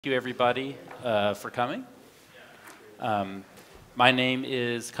Thank you, everybody, for coming. My name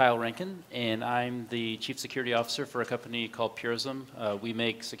is Kyle Rankin, and I'm the Chief Security Officer for a company called Purism. We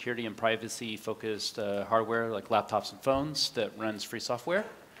make security and privacy-focused hardware, like laptops and phones, that runs free software.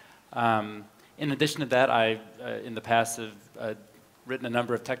 In addition to that, I, in the past, have written a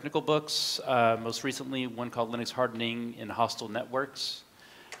number of technical books, most recently one called Linux Hardening in Hostile Networks,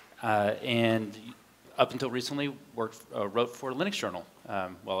 and up until recently, wrote for Linux Journal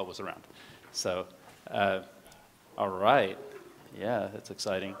while I was around. So, all right. Yeah, that's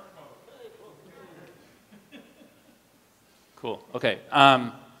exciting. Cool. Okay.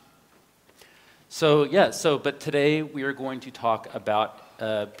 But today we are going to talk about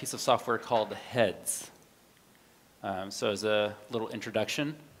a piece of software called Heads. So as a little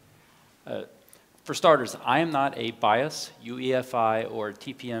introduction, for starters, I am not a BIOS, UEFI, or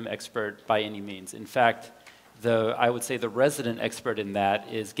TPM expert by any means. In fact, I would say the resident expert in that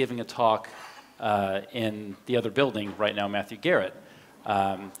is giving a talk in the other building right now, Matthew Garrett,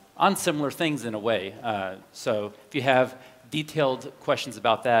 on similar things in a way. So if you have detailed questions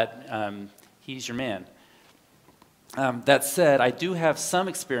about that, he's your man. That said, I do have some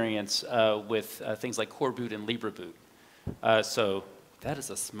experience with things like Core Boot and Libre Boot. So that is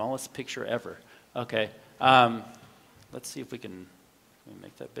the smallest picture ever. Okay, let's see if we can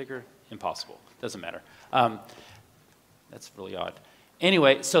make that bigger. Impossible. Doesn't matter. That's really odd.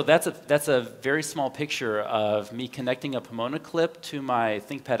 Anyway, so that's a very small picture of me connecting a Pomona clip to my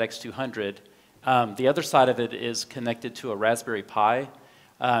ThinkPad X200. The other side of it is connected to a Raspberry Pi,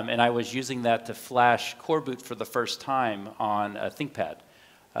 and I was using that to flash Core Boot for the first time on a ThinkPad.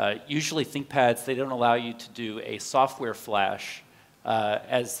 Usually ThinkPads, they don't allow you to do a software flash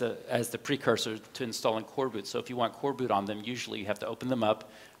as the precursor to installing Core Boot. So if you want Core Boot on them, usually you have to open them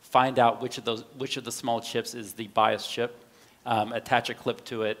up, find out which of the small chips is the BIOS chip, attach a clip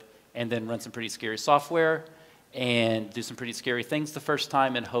to it, and then run some pretty scary software and do some pretty scary things the first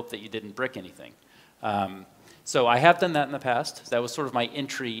time and hope that you didn't brick anything. So I have done that in the past. That was sort of my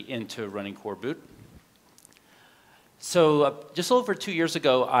entry into running Core Boot. So just over 2 years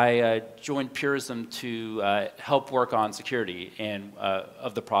ago, I joined Purism to help work on security and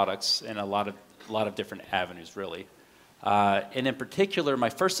of the products in a lot of different avenues, really. And in particular, my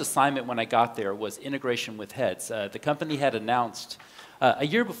first assignment when I got there was integration with Heads. The company had announced a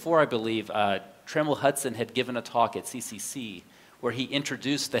year before, I believe, Trammell Hudson had given a talk at CCC where he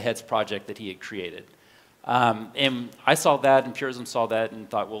introduced the Heads project that he had created. And I saw that, and Purism saw that, and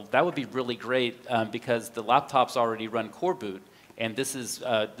thought, well, that would be really great because the laptops already run Core Boot, and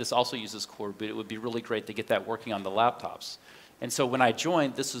this also uses Core Boot. It would be really great to get that working on the laptops. And so when I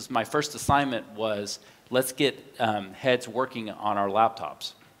joined, this was my first assignment was, let's get Heads working on our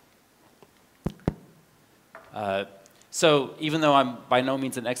laptops. So even though I'm by no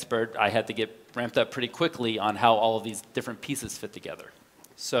means an expert, I had to get ramped up pretty quickly on how all of these different pieces fit together.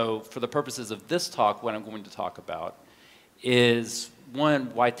 So for the purposes of this talk, what I'm going to talk about is,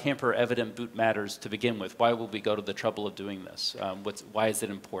 one, why tamper-evident boot matters to begin with. Why will we go to the trouble of doing this? Why is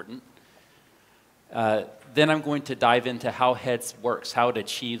it important? Then I'm going to dive into how Heads works, how it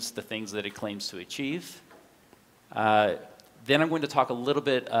achieves the things that it claims to achieve. Then I'm going to talk a little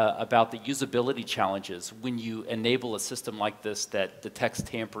bit about the usability challenges when you enable a system like this that detects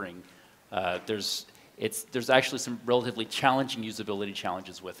tampering. There's actually some relatively challenging usability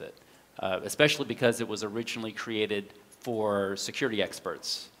challenges with it, especially because it was originally created for security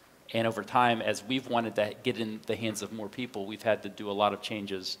experts. And over time, as we've wanted to get in the hands of more people, we've had to do a lot of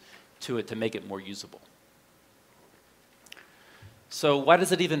changes to it to make it more usable. So why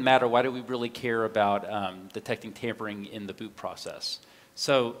does it even matter? Why do we really care about detecting tampering in the boot process?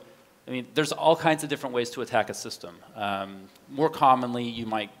 So, I mean, there's all kinds of different ways to attack a system. More commonly, you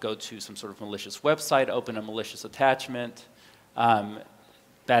might go to some sort of malicious website, open a malicious attachment,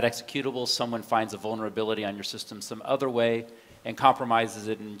 bad executable, someone finds a vulnerability on your system some other way and compromises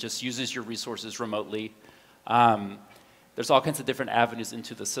it and just uses your resources remotely. There's all kinds of different avenues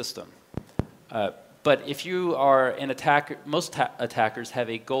into the system. But if you are an attacker, most attackers have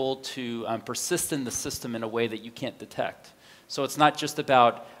a goal to persist in the system in a way that you can't detect. So it's not just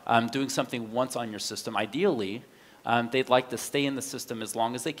about doing something once on your system. Ideally, they'd like to stay in the system as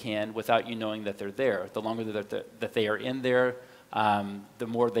long as they can without you knowing that they're there. The longer that they are in there, the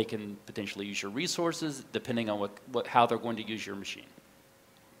more they can potentially use your resources, depending on how they're going to use your machine.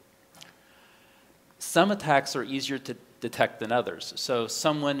 Some attacks are easier to detect than others. So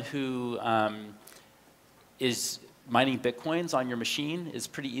someone who is mining Bitcoins on your machine is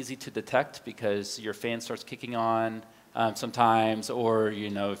pretty easy to detect because your fan starts kicking on sometimes, or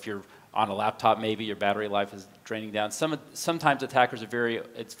if you're on a laptop, maybe your battery life is draining down. Sometimes attackers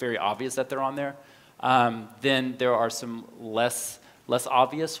it's very obvious that they're on there. Then there are some less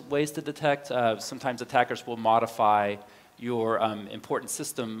obvious ways to detect. Sometimes attackers will modify your important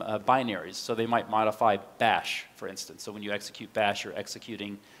system binaries. So they might modify bash, for instance. So when you execute bash, you're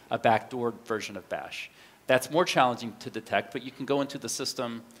executing a backdoor version of bash. That's more challenging to detect, but you can go into the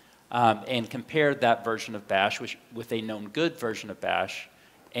system and compare that version of bash with a known good version of bash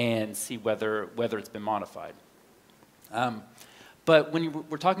and see whether it's been modified. But when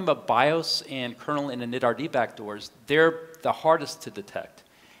we're talking about BIOS and kernel and initrd backdoors, they're the hardest to detect.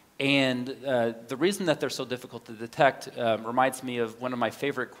 And the reason that they're so difficult to detect reminds me of one of my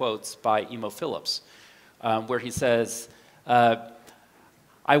favorite quotes by Emo Phillips, where he says,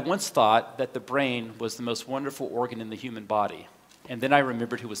 I once thought that the brain was the most wonderful organ in the human body, and then I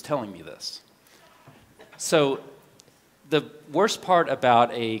remembered who was telling me this. So the worst part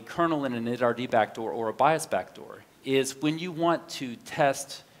about a kernel and an initrd backdoor or a BIOS backdoor is when you want to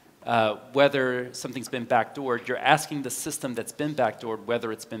test whether something's been backdoored, you're asking the system that's been backdoored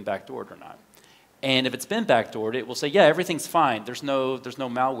whether it's been backdoored or not. And if it's been backdoored, it will say, yeah, everything's fine. There's no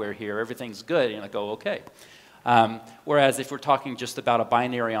malware here. Everything's good. And you're like, oh, okay. Whereas if we're talking just about a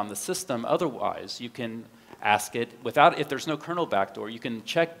binary on the system, otherwise, you can ask it, if there's no kernel backdoor, you can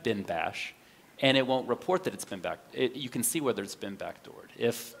check bin bash, and it won't report that it's been you can see whether it's been backdoored.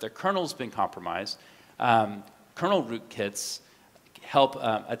 If the kernel's been compromised, kernel rootkits help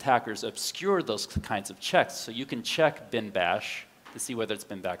attackers obscure those kinds of checks. So you can check bin bash to see whether it's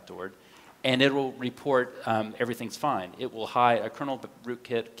been backdoored, and it will report everything's fine. It will hide, a kernel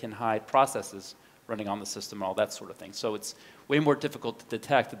rootkit can hide processes running on the system and all that sort of thing. So it's way more difficult to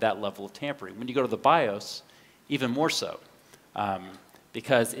detect at that level of tampering. When you go to the BIOS, even more so,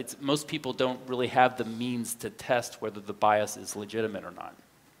 because most people don't really have the means to test whether the BIOS is legitimate or not.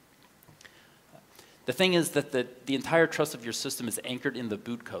 The thing is that the entire trust of your system is anchored in the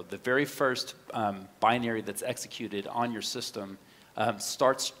boot code. The very first binary that's executed on your system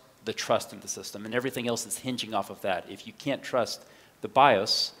starts the trust in the system, and everything else is hinging off of that. If you can't trust the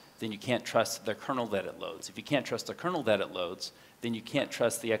BIOS, then you can't trust the kernel that it loads. If you can't trust the kernel that it loads, then you can't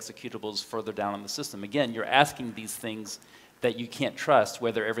trust the executables further down on the system. Again, you're asking these things that you can't trust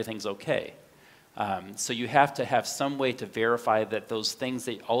whether everything's okay. So you have to have some way to verify that those things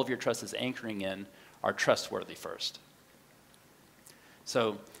that all of your trust is anchoring in are trustworthy first.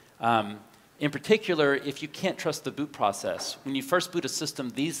 So in particular, if you can't trust the boot process, when you first boot a system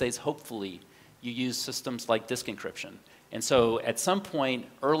these days, hopefully, you use systems like disk encryption. And so at some point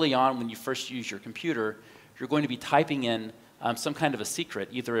early on when you first use your computer, you're going to be typing in some kind of a secret,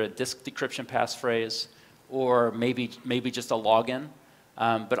 either a disk decryption passphrase or maybe just a login.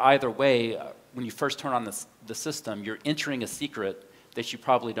 But either way, when you first turn on the system, you're entering a secret that you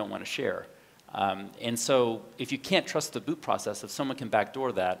probably don't want to share. And so if you can't trust the boot process, if someone can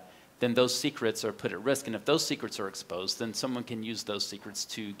backdoor that, then those secrets are put at risk. And if those secrets are exposed, then someone can use those secrets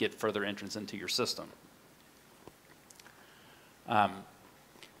to get further entrance into your system.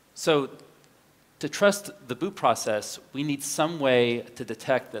 So to trust the boot process, we need some way to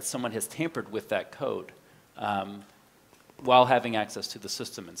detect that someone has tampered with that code while having access to the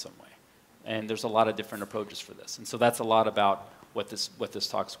system in some way. And there's a lot of different approaches for this. And so that's a lot about what this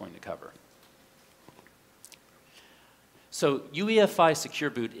talk is going to cover. So UEFI Secure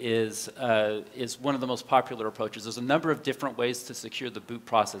Boot is one of the most popular approaches. There's a number of different ways to secure the boot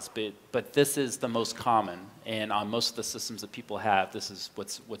process, but this is the most common. And on most of the systems that people have, this is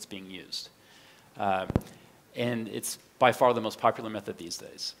what's being used. And it's by far the most popular method these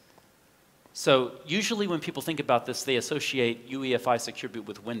days. So usually when people think about this, they associate UEFI Secure Boot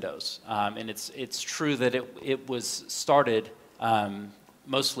with Windows. And it's true that it was started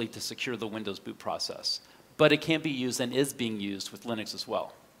mostly to secure the Windows boot process. But it can be used and is being used with Linux as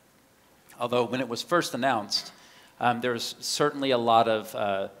well. Although when it was first announced, there was certainly a lot of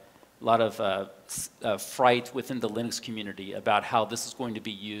fright within the Linux community about how this is going to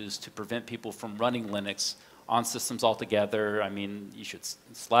be used to prevent people from running Linux on systems altogether. I mean,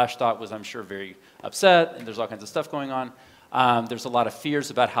 Slashdot was, I'm sure, very upset, and there's all kinds of stuff going on. There's a lot of fears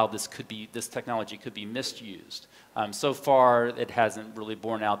about how this technology could be misused. So far, it hasn't really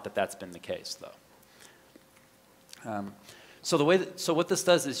borne out that that's been the case, though. So what this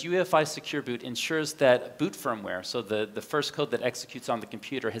does is UEFI Secure Boot ensures that boot firmware, so the first code that executes on the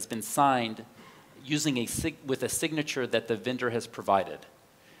computer, has been signed using with a signature that the vendor has provided.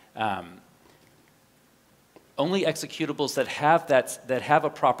 Only executables that have a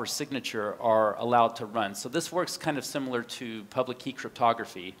proper signature are allowed to run. So this works kind of similar to public key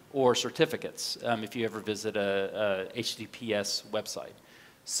cryptography or certificates if you ever visit a HTTPS website.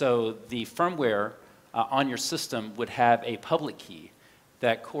 So the firmware on your system would have a public key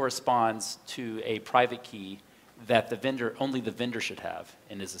that corresponds to a private key that the vendor, only the vendor should have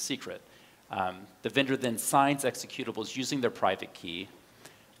and is a secret. The vendor then signs executables using their private key,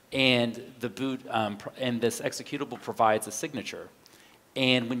 and the boot and this executable provides a signature.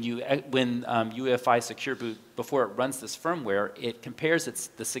 And when UEFI Secure Boot, before it runs this firmware, it compares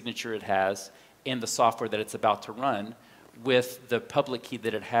the signature it has and the software that it's about to run with the public key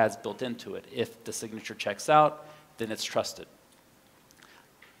that it has built into it. If the signature checks out, then it's trusted.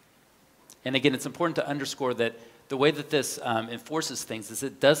 And again, it's important to underscore that the way that this enforces things is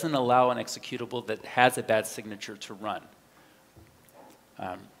it doesn't allow an executable that has a bad signature to run.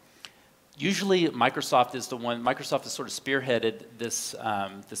 Usually, Microsoft is the one. Microsoft has sort of spearheaded this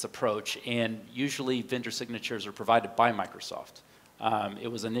this approach, and usually vendor signatures are provided by Microsoft. It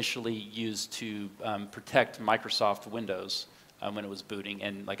was initially used to protect Microsoft Windows when it was booting,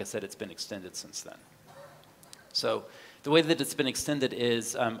 and like I said, it's been extended since then. So the way that it's been extended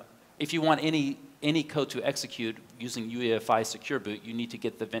is, if you want any code to execute using UEFI Secure Boot, you need to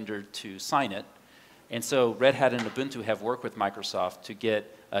get the vendor to sign it. And so Red Hat and Ubuntu have worked with Microsoft to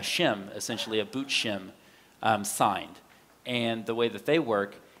get a shim, essentially a boot shim, signed. And the way that they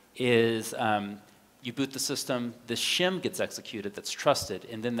work is you boot the system, the shim gets executed that's trusted,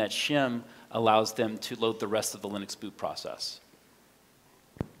 and then that shim allows them to load the rest of the Linux boot process.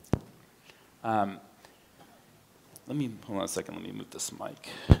 Hold on a second, let me move this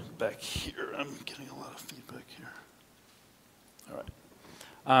mic back here. I'm getting a lot of feedback here. All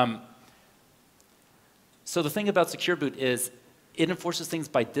right. So the thing about Secure Boot is it enforces things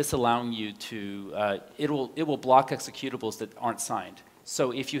by disallowing you to, it will block executables that aren't signed.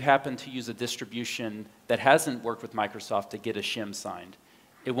 So if you happen to use a distribution that hasn't worked with Microsoft to get a shim signed,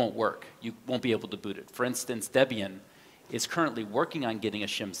 it won't work. You won't be able to boot it. For instance, Debian is currently working on getting a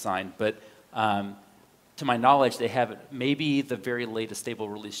shim signed, but to my knowledge, they haven't. Maybe the very latest stable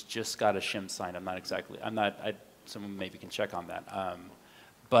release just got a shim signed. Someone maybe can check on that.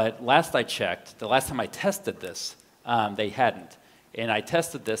 But last I checked, the last time I tested this, they hadn't. And I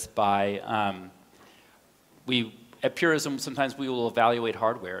tested this by, at Purism, sometimes we will evaluate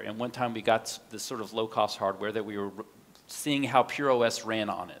hardware. And one time we got this sort of low-cost hardware that we were seeing how PureOS ran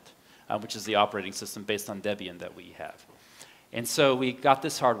on it, which is the operating system based on Debian that we have. And so we got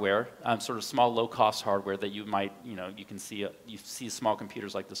this hardware, sort of small, low-cost hardware that you might, you can see, you see small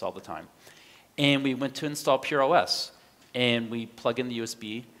computers like this all the time. And we went to install PureOS. And we plug in the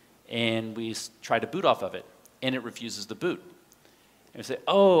USB, and we try to boot off of it, and it refuses to boot. And we say,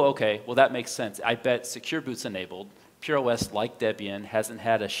 oh, okay, well, that makes sense. I bet Secure Boot's enabled. PureOS, like Debian, hasn't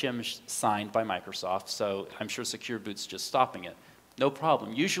had a shim signed by Microsoft, so I'm sure Secure Boot's just stopping it. No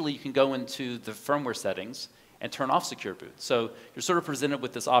problem. Usually, you can go into the firmware settings and turn off Secure Boot. So you're sort of presented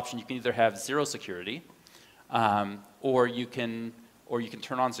with this option. You can either have zero security, or you can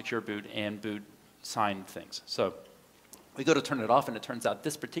turn on Secure Boot and boot signed things. So we go to turn it off, and it turns out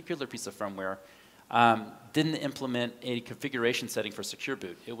this particular piece of firmware didn't implement a configuration setting for Secure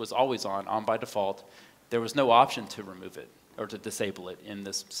Boot. It was always on by default. There was no option to remove it or to disable it in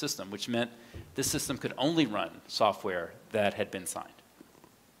this system, which meant this system could only run software that had been signed.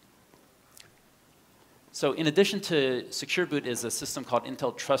 So in addition to Secure Boot is a system called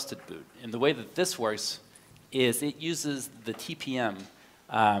Intel Trusted Boot. And the way that this works is it uses the TPM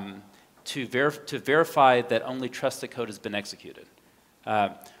to verify that only trusted code has been executed.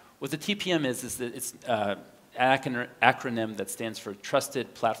 What the TPM is that it's an acronym that stands for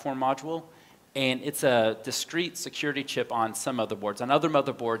Trusted Platform Module, and it's a discrete security chip on some motherboards. On other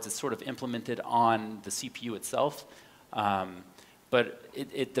motherboards, it's sort of implemented on the CPU itself, but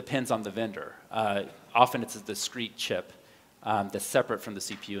it depends on the vendor. Often it's a discrete chip that's separate from the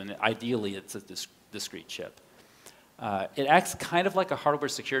CPU, and ideally it's a discrete chip. It acts kind of like a hardware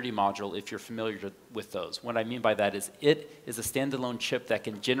security module if you're familiar with those. What I mean by that is it is a standalone chip that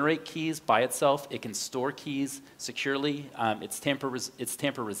can generate keys by itself. It can store keys securely. It's tamper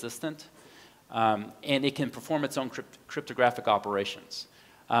resistant. And it can perform its own cryptographic operations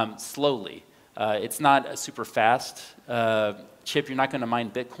slowly. It's not a super fast chip. You're not going to mine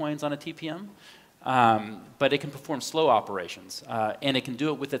bitcoins on a TPM. But it can perform slow operations. And it can do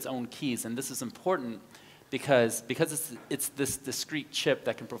it with its own keys. And this is important because it's this discrete chip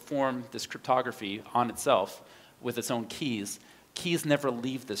that can perform this cryptography on itself with its own keys. Keys never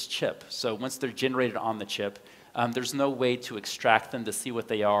leave this chip. So once they're generated on the chip, there's no way to extract them to see what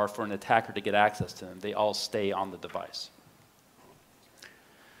they are for an attacker to get access to them. They all stay on the device.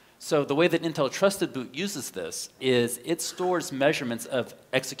 So the way that Intel Trusted Boot uses this is it stores measurements of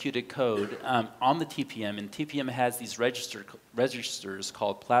executed code on the TPM, and TPM has these registers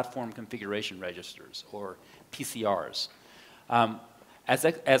called Platform Configuration Registers, or PCRs.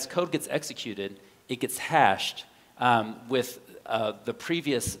 As code gets executed, it gets hashed with the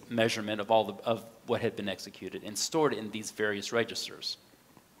previous measurement of what had been executed and stored in these various registers.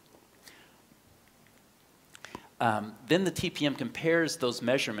 Then the TPM compares those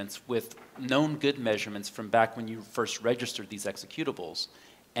measurements with known good measurements from back when you first registered these executables.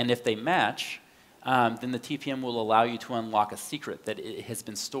 And if they match, then the TPM will allow you to unlock a secret that it has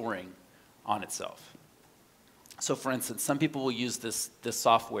been storing on itself. So for instance, some people will use this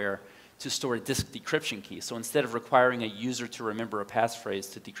software to store a disk decryption key. So instead of requiring a user to remember a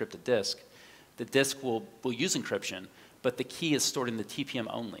passphrase to decrypt a disk, the disk will use encryption, but the key is stored in the TPM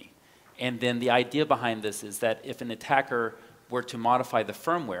only. And then the idea behind this is that if an attacker were to modify the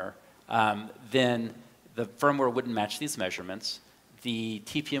firmware, then the firmware wouldn't match these measurements. The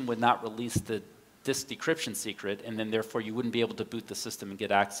TPM would not release the disk decryption secret, and then therefore you wouldn't be able to boot the system and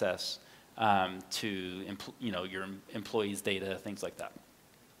get access to your employees' data, things like that.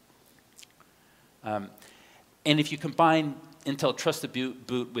 And if you combine Intel Trusted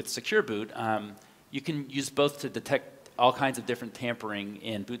Boot with Secure Boot, you can use both to detect all kinds of different tampering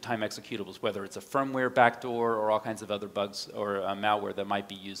in boot time executables, whether it's a firmware backdoor or all kinds of other bugs or malware that might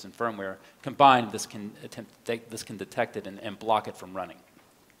be used in firmware. Combined, this can detect it and block it from running.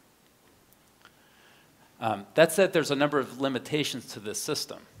 That said, there's a number of limitations to this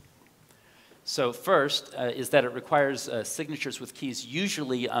system. So first is that it requires signatures with keys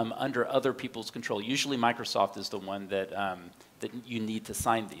usually under other people's control. Usually Microsoft is the one that you need to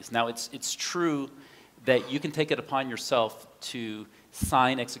sign these. Now it's true that you can take it upon yourself to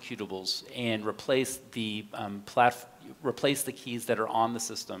sign executables and replace the keys that are on the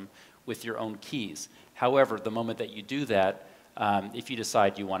system with your own keys. However, the moment that you do that, if you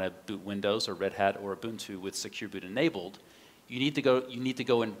decide you want to boot Windows or Red Hat or Ubuntu with Secure Boot enabled, you need to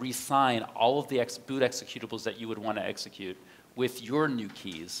go and re-sign all of the boot executables that you would want to execute with your new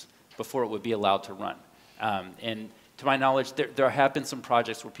keys before it would be allowed to run. And to my knowledge, there have been some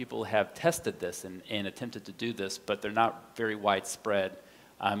projects where people have tested this and attempted to do this, but they're not very widespread,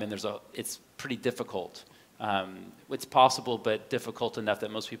 and it's pretty difficult. It's possible, but difficult enough that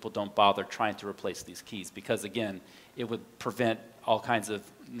most people don't bother trying to replace these keys because, again, it would prevent all kinds of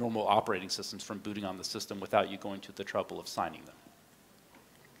normal operating systems from booting on the system without you going to the trouble of signing them.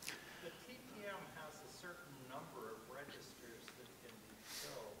 The TPM has a certain number of registers that can be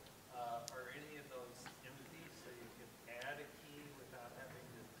filled. Are any of those empty so you can add a key without having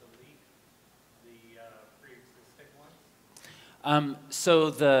to delete the pre-existing ones?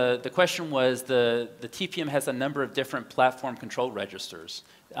 So the question was the TPM has a number of different platform control registers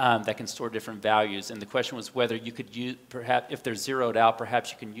that can store different values, and the question was whether you could use, perhaps if they're zeroed out,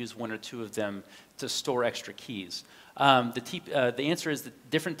 perhaps you can use one or two of them to store extra keys. The answer is that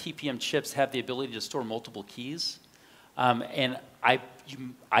different TPM chips have the ability to store multiple keys, and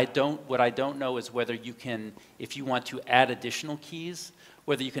what I don't know is whether you can, if you want to add additional keys,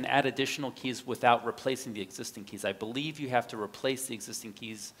 whether you can add additional keys without replacing the existing keys. I believe you have to replace the existing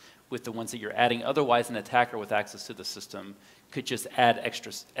keys with the ones that you're adding. Otherwise, an attacker with access to the system could just add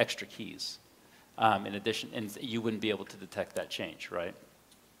extra keys in addition, and you wouldn't be able to detect that change, right?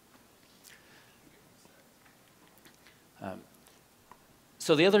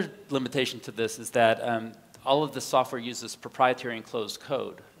 So the other limitation to this is that all of the software uses proprietary and closed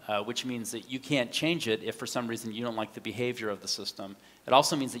code, which means that you can't change it if for some reason you don't like the behavior of the system. It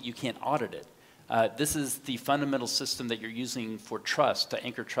also means that you can't audit it. This is the fundamental system that you're using for trust, to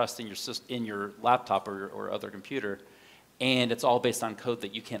anchor trust in your laptop or other computer, and it's all based on code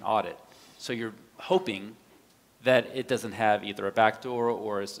that you can't audit. So you're hoping that it doesn't have either a backdoor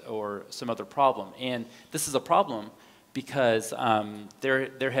or some other problem. And this is a problem because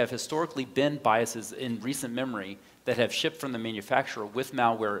there have historically been biases in recent memory that have shipped from the manufacturer with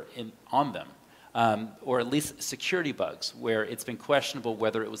malware on them, or at least security bugs where it's been questionable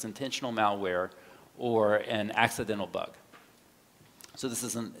whether it was intentional malware or an accidental bug. So this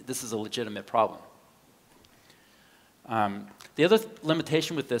is a legitimate problem. The other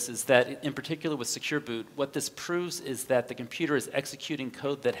limitation with this is that, in particular with Secure Boot, what this proves is that the computer is executing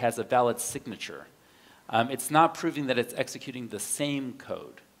code that has a valid signature. It's not proving that it's executing the same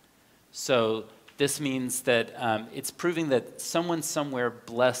code. So this means that it's proving that someone somewhere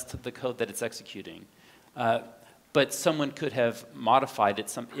blessed the code that it's executing. But someone could have modified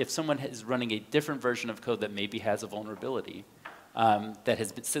it. If someone is running a different version of code that maybe has a vulnerability that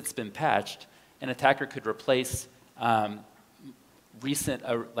has since been patched, an attacker could replace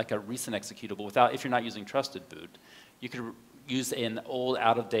like a recent executable without, if you're not using trusted boot, you could use an old,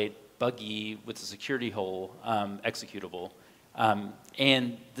 out-of-date, buggy with a security hole executable,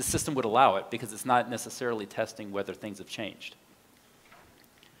 and the system would allow it because it's not necessarily testing whether things have changed.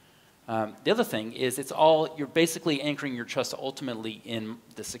 The other thing is you're basically anchoring your trust ultimately in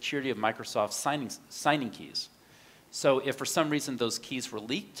the security of Microsoft's signing keys. So if for some reason those keys were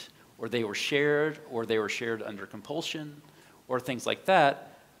leaked, or they were shared under compulsion, or things like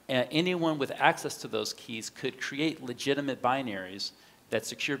that, anyone with access to those keys could create legitimate binaries that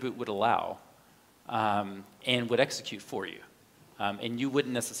Secure Boot would allow and would execute for you. And you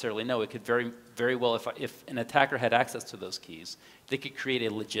wouldn't necessarily know. It could very well, if an attacker had access to those keys, they could create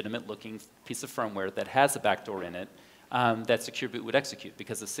a legitimate looking piece of firmware that has a backdoor in it that Secure Boot would execute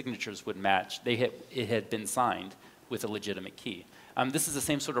because the signatures would match. It had been signed with a legitimate key. This is the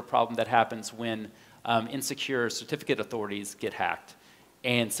same sort of problem that happens when insecure certificate authorities get hacked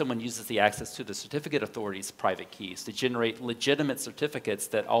and someone uses the access to the certificate authority's private keys to generate legitimate certificates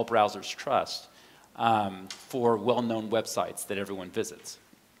that all browsers trust for well-known websites that everyone visits.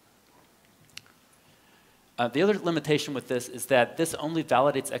 The other limitation with this is that this only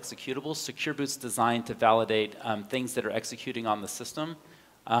validates executables. Secure Boot's designed to validate things that are executing on the system.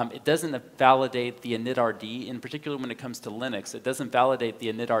 It doesn't validate the initrd, in particular when it comes to Linux. It doesn't validate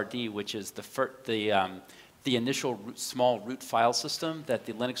the initrd, which is the initial small root file system that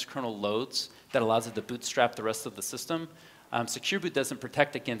the Linux kernel loads that allows it to bootstrap the rest of the system. Secure Boot doesn't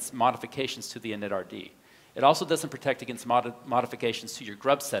protect against modifications to the initrd. It also doesn't protect against modifications to your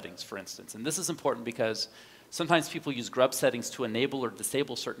grub settings, for instance. And this is important because sometimes people use grub settings to enable or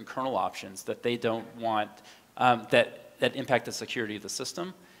disable certain kernel options that they don't want, that impact the security of the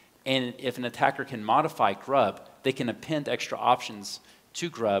system. And if an attacker can modify grub, they can append extra options to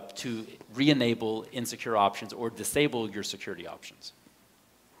grub to re-enable insecure options or disable your security options.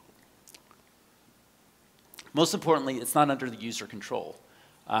 Most importantly, it's not under the user control.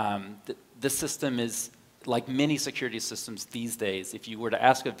 This system is, like many security systems these days, if you were to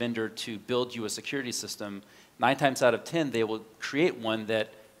ask a vendor to build you a security system, 9 times out of 10, they will create one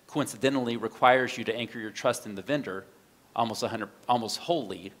that coincidentally requires you to anchor your trust in the vendor almost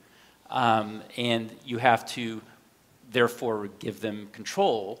wholly, and you have to therefore give them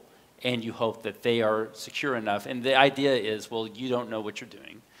control, and you hope that they are secure enough. And the idea is, well, you don't know what you're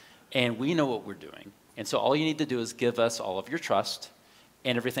doing, and we know what we're doing, and so all you need to do is give us all of your trust,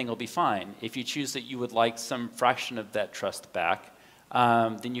 and everything will be fine. If you choose that you would like some fraction of that trust back,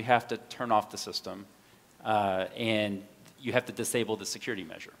 then you have to turn off the system, and you have to disable the security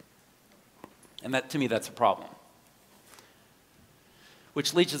measure. And that, to me, that's a problem.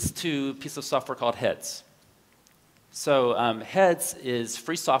 Which leads us to a piece of software called Heads. So Heads is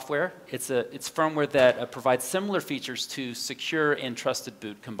free software. It's firmware that provides similar features to Secure and Trusted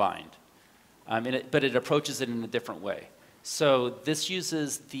Boot combined, but it approaches it in a different way. So this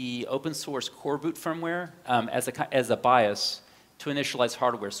uses the open source core boot firmware as a bias to initialize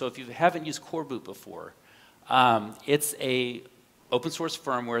hardware. So if you haven't used core boot before, it's a open source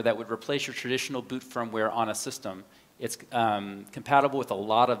firmware that would replace your traditional boot firmware on a system. It's compatible with a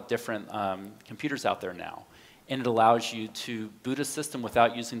lot of different computers out there now, and it allows you to boot a system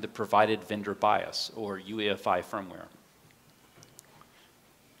without using the provided vendor BIOS or UEFI firmware.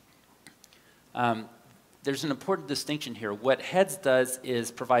 There's an important distinction here. What Heads does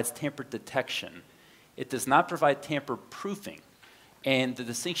is provides tamper detection. It does not provide tamper proofing, and the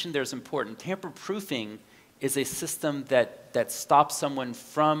distinction there is important. Tamper proofing is a system that stops someone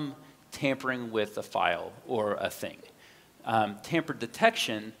from tampering with a file or a thing. Tamper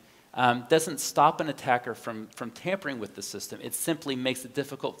detection doesn't stop an attacker from tampering with the system. It simply makes it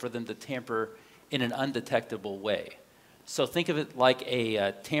difficult for them to tamper in an undetectable way. So think of it like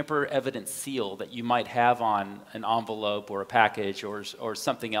a tamper-evident seal that you might have on an envelope or a package or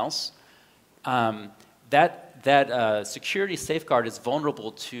something else. That security safeguard is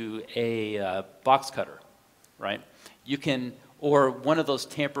vulnerable to a box cutter, right? You can, or one of those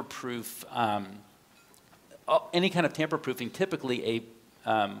tamper-proof, any kind of tamper-proofing, typically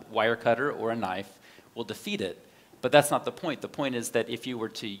a wire cutter or a knife will defeat it. But that's not the point. The point is that if you were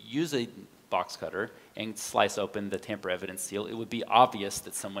to use a box cutter and slice open the tamper-evident seal, it would be obvious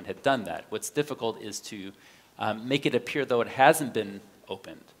that someone had done that. What's difficult is to make it appear though it hasn't been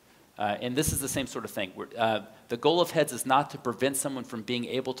opened. And this is the same sort of thing. The goal of Heads is not to prevent someone from being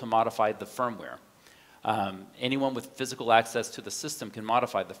able to modify the firmware. Anyone with physical access to the system can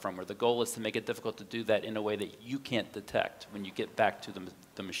modify the firmware. The goal is to make it difficult to do that in a way that you can't detect when you get back to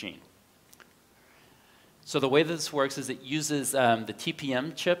the machine. So the way that this works is it uses the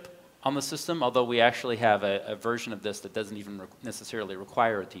TPM chip on the system, although we actually have a version of this that doesn't even necessarily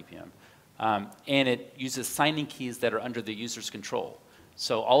require a TPM. And it uses signing keys that are under the user's control.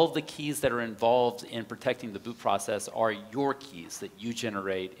 So all of the keys that are involved in protecting the boot process are your keys that you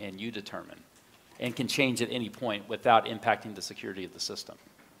generate and you determine, and can change at any point without impacting the security of the system.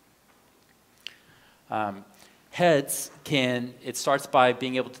 Heads it starts by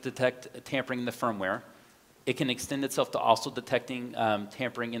being able to detect tampering in the firmware. It can extend itself to also detecting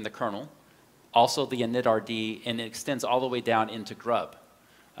tampering in the kernel, also the initrd, and it extends all the way down into grub.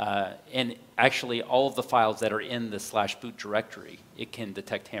 And actually, all of the files that are in the /boot directory, it can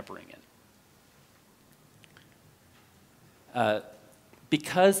detect tampering in.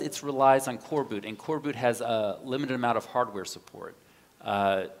 Because it relies on core boot, and core boot has a limited amount of hardware support,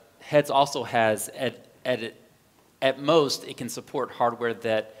 Heads also has, at most, it can support hardware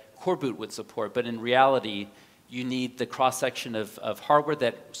that core boot would support, but in reality, you need the cross-section of hardware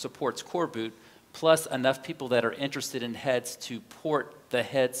that supports core boot, plus enough people that are interested in Heads to port the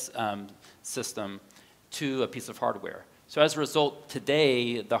Heads system to a piece of hardware. So as a result,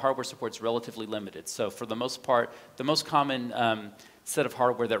 today, the hardware support is relatively limited. So for the most part, the most common set of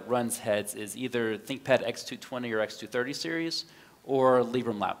hardware that runs Heads is either ThinkPad X220 or X230 series, or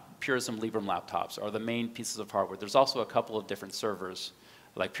Purism Librem laptops are the main pieces of hardware. There's also a couple of different servers,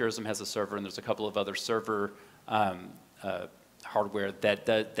 like Purism has a server, and there's a couple of other server hardware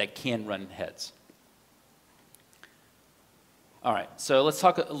that can run Heads. All right, so let's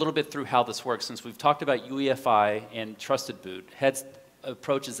talk a little bit through how this works. Since we've talked about UEFI and trusted boot, Heads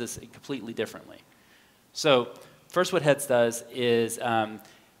approaches this completely differently. So first what Heads does is,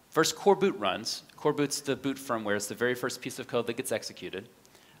 first core boot runs. Core boot's the boot firmware. It's the very first piece of code that gets executed.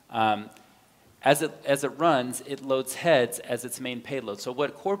 As it runs, it loads Heads as its main payload. So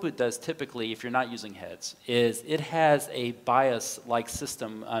what core boot does typically, if you're not using Heads, is it has a BIOS-like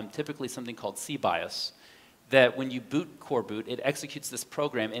system, typically something called cBIOS, that when you boot core boot, it executes this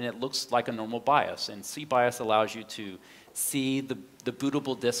program and it looks like a normal BIOS. And cBIOS allows you to see the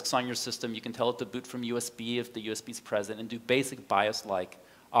bootable disks on your system. You can tell it to boot from USB if the USB is present, and do basic BIOS-like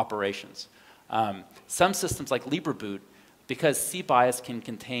operations. Some systems like LibreBoot, because cBIOS can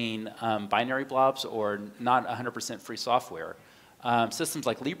contain binary blobs or not 100% free software, systems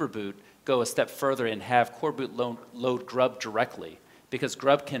like LibreBoot go a step further and have core boot load grub directly, because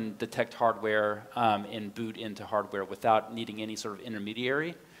grub can detect hardware and boot into hardware without needing any sort of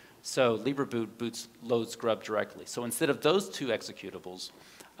intermediary. So LibreBoot loads grub directly. So instead of those two executables,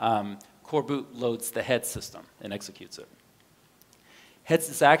 core boot loads the Heads system and executes it. Heads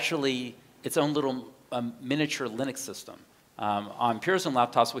is actually its own little miniature Linux system. On Purism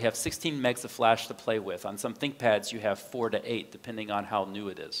laptops, we have 16 megs of flash to play with. On some ThinkPads, you have 4 to 8, depending on how new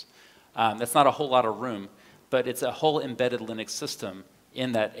it is. That's not a whole lot of room, but it's a whole embedded Linux system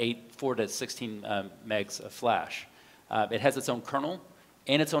in that 4 to 16 megs of flash. It has its own kernel,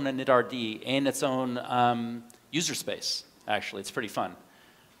 and its own initrd, and its own user space, actually. It's pretty fun.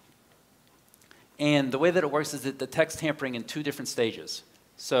 And the way that it works is it detects tampering in 2 different stages.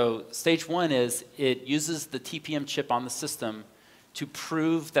 So stage 1 is it uses the TPM chip on the system to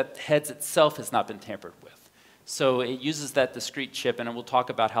prove that Heads itself has not been tampered with. So it uses that discrete chip, and we'll talk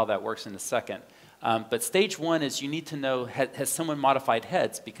about how that works in a second. But stage 1 is you need to know, has someone modified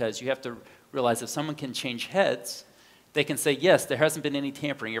Heads? Because you have to realize if someone can change Heads, they can say, yes, there hasn't been any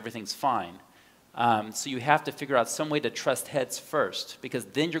tampering, everything's fine. So you have to figure out some way to trust Heads first, because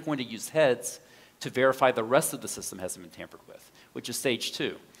then you're going to use Heads to verify the rest of the system hasn't been tampered with, which is stage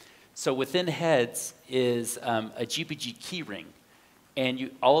 2. So within Heads is a GPG keyring.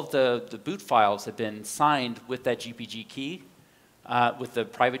 And all of the boot files have been signed with that GPG key, with the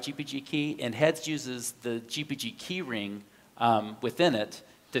private GPG key. And Heads uses the GPG keyring within it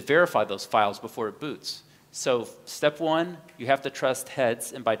to verify those files before it boots. So step 1, you have to trust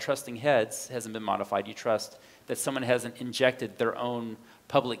Heads. And by trusting Heads, hasn't been modified, you trust that someone hasn't injected their own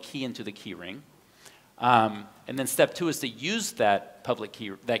public key into the keyring. And then step 2 is to use that public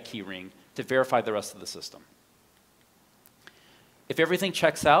key, that keyring, to verify the rest of the system. If everything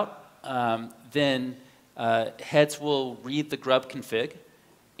checks out, then Heads will read the grub config,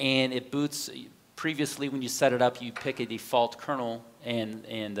 and it boots. Previously, when you set it up, you pick a default kernel and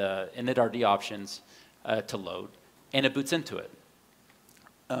initrd options to load, and it boots into it.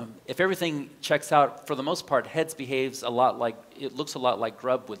 If everything checks out, for the most part, Heads behaves a lot like, it looks a lot like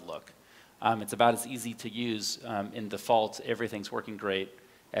grub would look. It's about as easy to use in default. Everything's working great.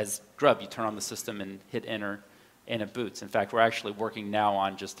 As grub, you turn on the system and hit enter, and it boots. In fact, we're actually working now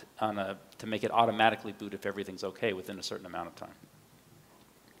on to make it automatically boot if everything's okay within a certain amount of time.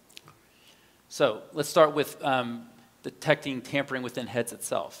 So let's start with detecting tampering within Heads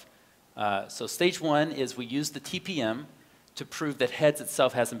itself. So stage 1 is we use the TPM to prove that heads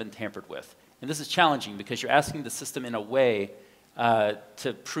itself hasn't been tampered with. And this is challenging because you're asking the system in a way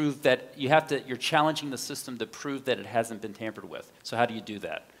to prove that you're challenging the system to prove that it hasn't been tampered with. So how do you do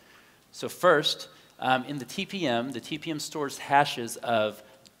that? So first, in the TPM stores hashes of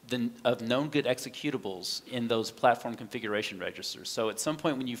known good executables in those platform configuration registers. So at some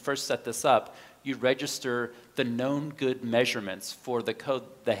point when you first set this up, you register the known good measurements for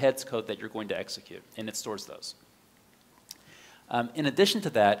the heads code that you're going to execute, and it stores those. In addition to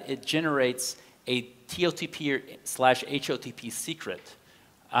that, it generates a TOTP/HOTP secret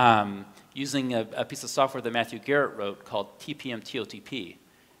using a piece of software that Matthew Garrett wrote called TPM TOTP.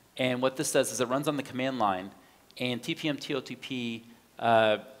 And what this does is it runs on the command line, and TPM TOTP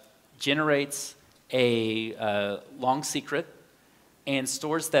generates a long secret and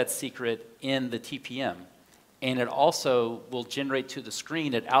stores that secret in the TPM. And it also will generate to the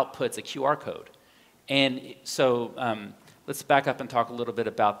screen, it outputs a QR code. And so let's back up and talk a little bit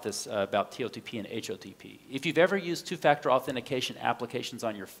about this, about TOTP and HOTP. If you've ever used two-factor authentication applications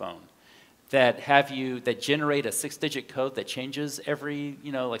on your phone that generate a 6-digit code that changes every,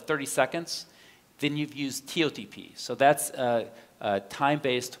 like 30 seconds, then you've used TOTP. So that's a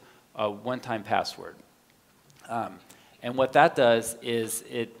time-based one-time password. And what that does is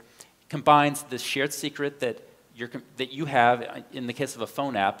it combines the shared secret that you have in the case of a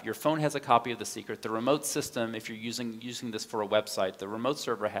phone app. Your phone has a copy of the secret. The remote system, if you're using this for a website, the remote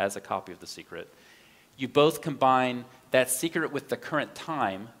server has a copy of the secret. You both combine that secret with the current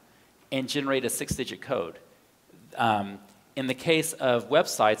time and generate a 6-digit code. In the case of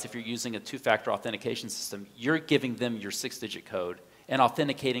websites, if you're using a two-factor authentication system, you're giving them your 6-digit code and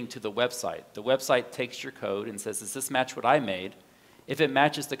authenticating to the website. The website takes your code and says, does this match what I made? If it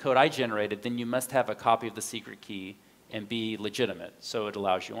matches the code I generated, then you must have a copy of the secret key and be legitimate, so it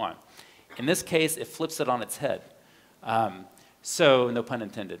allows you on. In this case, it flips it on its head. So, no pun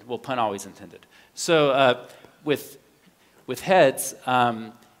intended. Well, pun always intended. So with heads,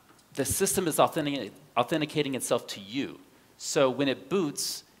 the system is authenticating itself to you. So when it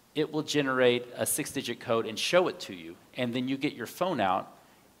boots, it will generate a 6-digit code and show it to you. And then you get your phone out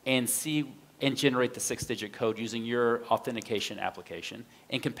and generate the 6-digit code using your authentication application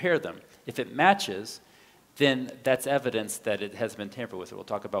and compare them. If it matches, then that's evidence that it has been tampered with. We'll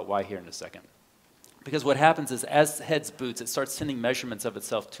talk about why here in a second. Because what happens is as heads boots, it starts sending measurements of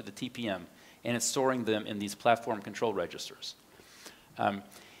itself to the TPM, and it's storing them in these platform control registers.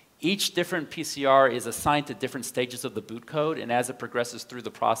 Each different PCR is assigned to different stages of the boot code, and as it progresses through the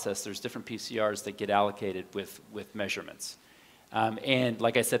process, there's different PCRs that get allocated with measurements. And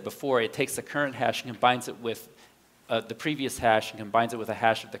like I said before, it takes the current hash and combines it with the previous hash and combines it with a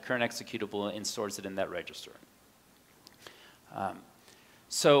hash of the current executable and stores it in that register.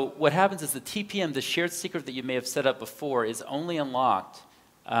 So what happens is the TPM, the shared secret that you may have set up before, is only unlocked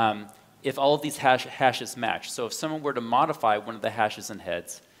if all of these hashes match. So if someone were to modify one of the hashes in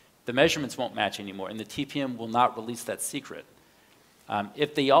heads, the measurements won't match anymore, and the TPM will not release that secret.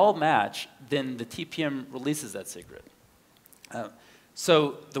 If they all match, then the TPM releases that secret.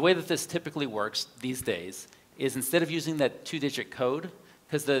 So the way that this typically works these days is instead of using that 2-digit code,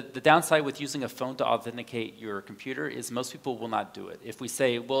 because the downside with using a phone to authenticate your computer is most people will not do it. If we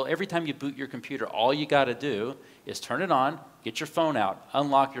say, well, every time you boot your computer, all you got to do is turn it on, get your phone out,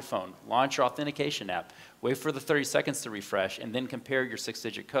 unlock your phone, launch your authentication app, wait for the 30 seconds to refresh, and then compare your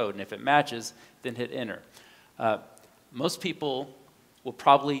 6-digit code. And if it matches, then hit enter. Most people will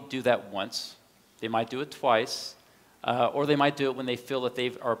probably do that once. They might do it twice. Or they might do it when they feel that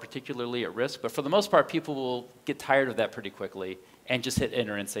they are particularly at risk. But for the most part, people will get tired of that pretty quickly and just hit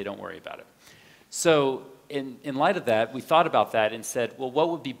enter and say, don't worry about it. So in light of that, we thought about that and said, well, what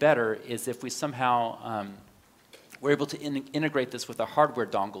would be better is if we somehow were able to integrate this with a hardware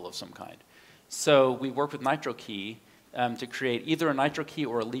dongle of some kind. So we worked with NitroKey to create either a NitroKey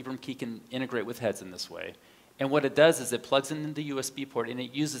or a Librem key can integrate with heads in this way. And what it does is it plugs in the USB port, and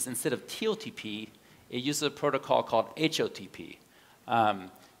it uses, instead of TOTP, it uses a protocol called HOTP.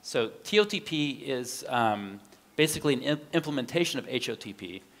 So TOTP is basically an implementation of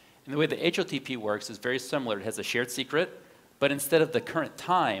HOTP. And the way that HOTP works is very similar. It has a shared secret, but instead of the current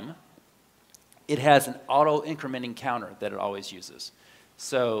time, it has an auto-incrementing counter that it always uses.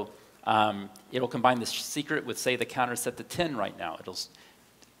 So it'll combine the secret with, say, the counter is set to 10 right now. It'll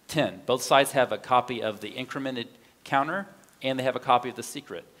 10. Both sides have a copy of the incremented counter, and they have a copy of the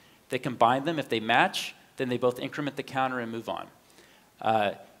secret. They combine them. If they match, then they both increment the counter and move on.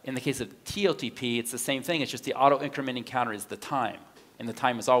 In the case of TOTP, it's the same thing. It's just the auto-incrementing counter is the time, and the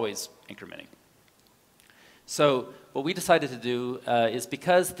time is always incrementing. So what we decided to do is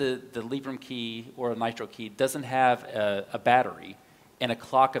because the Librem key or a Nitro key doesn't have a battery and a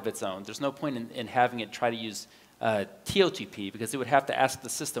clock of its own, there's no point in having it try to use TOTP because it would have to ask the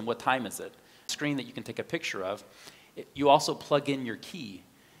system what time is it. Screen that you can take a picture of. You also plug in your key,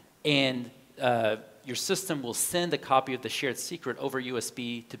 and your system will send a copy of the shared secret over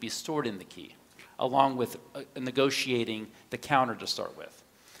USB to be stored in the key, along with negotiating the counter to start with.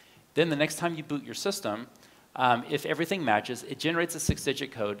 Then the next time you boot your system, if everything matches, it generates a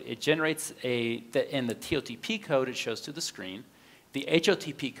 6-digit code. It generates in the TOTP code, it shows to the screen. The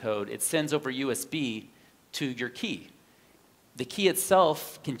HOTP code, it sends over USB to your key. The key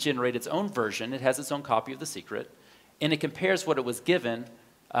itself can generate its own version. It has its own copy of the secret, and it compares what it was given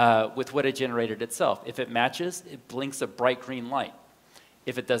with what it generated itself. If it matches, it blinks a bright green light.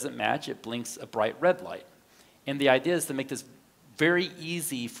 If it doesn't match, it blinks a bright red light. And the idea is to make this very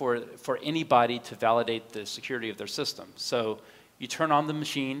easy for anybody to validate the security of their system. So you turn on the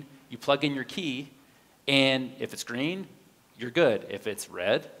machine, you plug in your key, and if it's green, you're good. If it's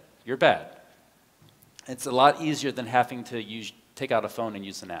red, you're bad. It's a lot easier than having to take out a phone and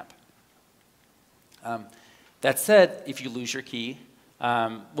use an app. That said, if you lose your key,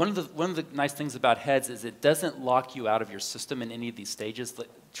 one of the nice things about Heads is it doesn't lock you out of your system in any of these stages.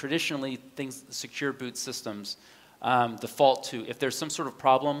 Traditionally, secure boot systems default to, if there's some sort of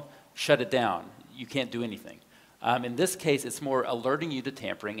problem, shut it down. You can't do anything. In this case, it's more alerting you to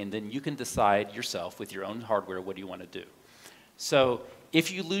tampering, and then you can decide yourself with your own hardware what do you want to do. So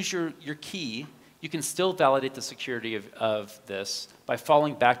if you lose your key, you can still validate the security of this by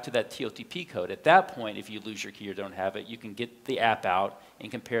falling back to that TOTP code. At that point, if you lose your key or don't have it, you can get the app out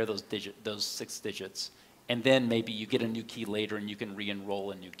and compare those 6 digits. And then maybe you get a new key later and you can re-enroll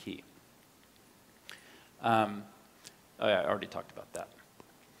a new key. Oh yeah, I already talked about that.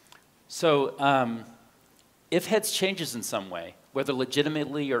 So if Heads changes in some way, whether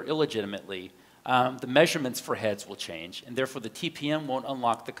legitimately or illegitimately, the measurements for Heads will change, and therefore the TPM won't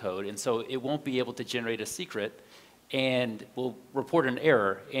unlock the code, and so it won't be able to generate a secret and will report an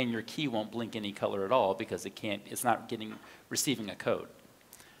error, and your key won't blink any color at all because it's not receiving a code.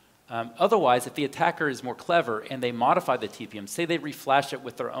 Otherwise, if the attacker is more clever and they modify the TPM, say they reflash it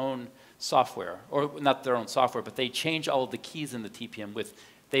with their own software, or not their own software, but they change all of the keys in the TPM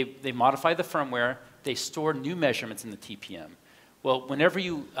they modify the firmware, they store new measurements in the TPM. Well, whenever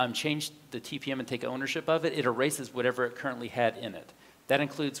you change the TPM and take ownership of it, it erases whatever it currently had in it. That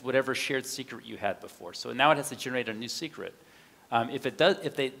includes whatever shared secret you had before. So now it has to generate a new secret. If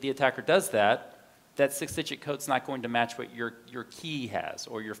the attacker does that, that 6-digit code's not going to match what your key has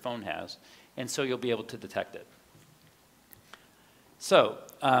or your phone has, and so you'll be able to detect it. So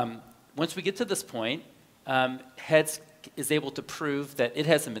once we get to this point, Heads is able to prove that it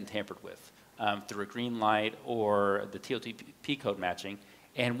hasn't been tampered with. Through a green light or the TOTP code matching.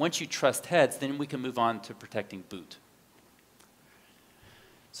 And once you trust Heads, then we can move on to protecting boot.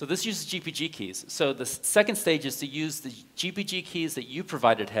 So this uses GPG keys. So the second stage is to use the GPG keys that you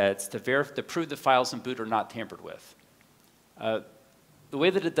provided Heads to prove that files in boot are not tampered with. The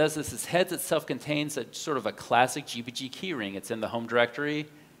way that it does this is Heads itself contains sort of a classic GPG key ring. It's in the home directory.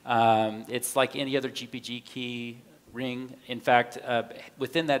 It's like any other GPG key ring. In fact,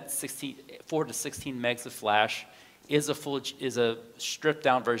 within that 4 to 16 megs of flash is a stripped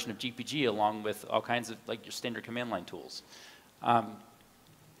down version of GPG along with all kinds of like your standard command line tools.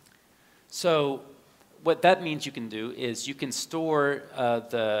 So what that means you can do is you can store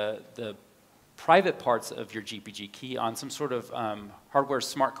the private parts of your GPG key on some sort of hardware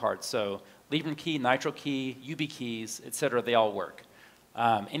smart card. So Librem key, Nitro key, UB keys, et cetera, they all work.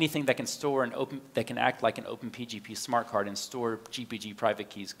 Anything that can store that can act like an OpenPGP smart card and store GPG private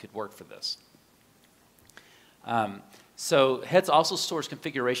keys could work for this. So Heads also stores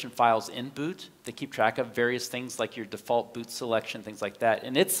configuration files in boot that keep track of various things like your default boot selection, things like that,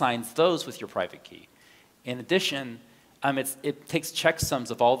 and it signs those with your private key. In addition, it takes checksums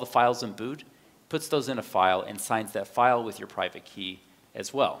of all the files in boot, puts those in a file, and signs that file with your private key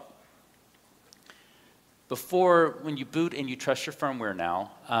as well. When you boot and you trust your firmware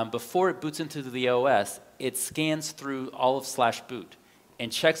now, before it boots into the OS, it scans through all of /boot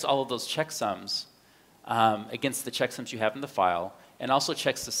and checks all of those checksums against the checksums you have in the file, and also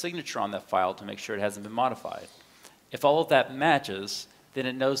checks the signature on that file to make sure it hasn't been modified. If all of that matches, then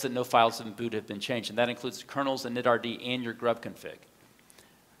it knows that no files in boot have been changed, and that includes the kernels, initrd, and your grub config.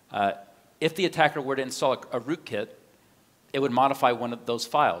 If the attacker were to install a rootkit, it would modify one of those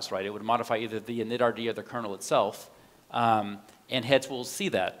files, right? It would modify either the initrd or the kernel itself, and Heads will see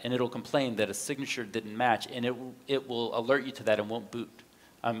that, and it'll complain that a signature didn't match, and it will alert you to that and won't boot.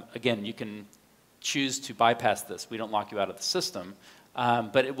 Again, you can choose to bypass this, we don't lock you out of the system,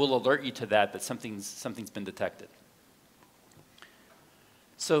 but it will alert you to that something's been detected.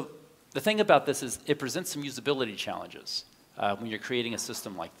 So the thing about this is it presents some usability challenges when you're creating a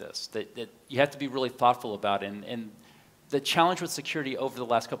system like this that you have to be really thoughtful about. And the challenge with security over the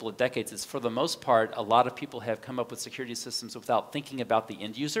last couple of decades is, for the most part, a lot of people have come up with security systems without thinking about the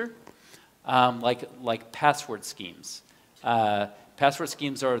end user, like password schemes. Password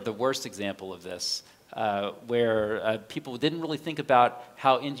schemes are the worst example of this, where people didn't really think about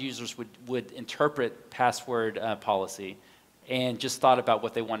how end users would interpret password policy and just thought about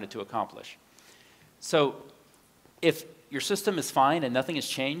what they wanted to accomplish. So if your system is fine and nothing has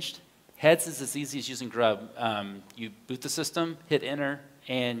changed, heads is as easy as using grub. You boot the system, hit enter,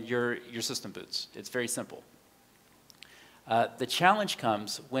 and your system boots. It's very simple. The challenge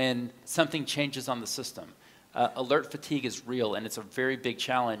comes when something changes on the system. Alert fatigue is real, and it's a very big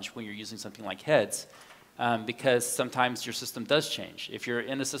challenge when you're using something like heads, because sometimes your system does change. If you're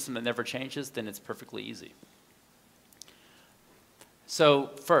in a system that never changes, then it's perfectly easy. So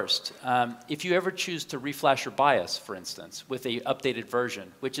first, if you ever choose to reflash your BIOS, for instance, with an updated version,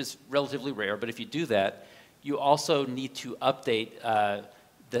 which is relatively rare, but if you do that, you also need to update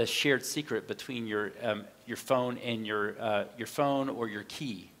the shared secret between your phone and your phone or your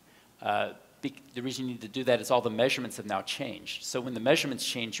key. The reason you need to do that is all the measurements have now changed. So when the measurements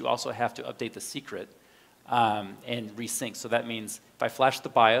change, you also have to update the secret and resync. So that means if I flash the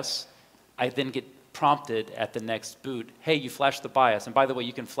BIOS, I then get prompted at the next boot, hey, you flashed the BIOS. And by the way,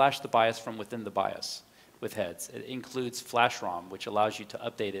 you can flash the BIOS from within the BIOS with heads. It includes flash ROM, which allows you to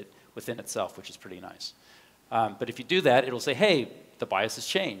update it within itself, which is pretty nice. But if you do that, it'll say, hey, the BIOS has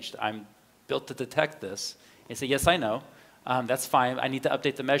changed. I'm built to detect this. And say, yes, I know. That's fine. I need to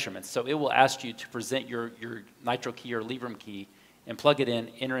update the measurements. So it will ask you to present your nitro key or Librem key and plug it in,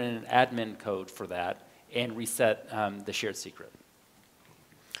 enter in an admin code for that, and reset the shared secret.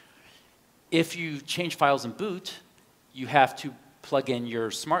 If you change files in boot, you have to plug in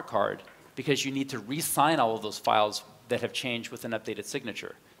your smart card because you need to re-sign all of those files that have changed with an updated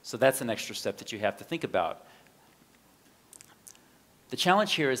signature. So that's an extra step that you have to think about. The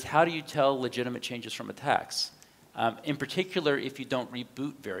challenge here is, how do you tell legitimate changes from attacks? In particular, if you don't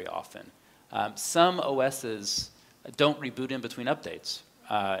reboot very often. Some OSs don't reboot in between updates.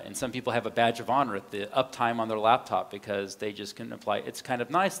 And some people have a badge of honor at the uptime on their laptop because they just can apply. It's kind of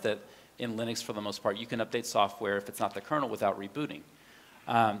nice that in Linux, for the most part, you can update software if it's not the kernel without rebooting.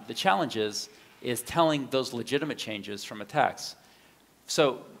 The challenge is telling those legitimate changes from attacks.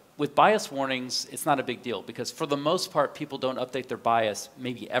 So with BIOS warnings, it's not a big deal because for the most part, people don't update their BIOS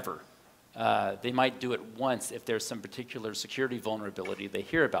maybe ever. They might do it once if there's some particular security vulnerability they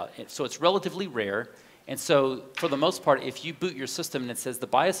hear about. So it's relatively rare. And so for the most part, if you boot your system and it says the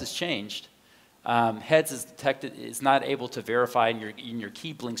BIOS has changed, heads is detected, is not able to verify and your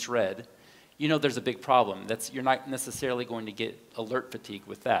key blinks red, you know there's a big problem. You're not necessarily going to get alert fatigue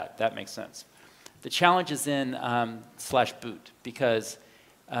with that. That makes sense. The challenge is in /boot because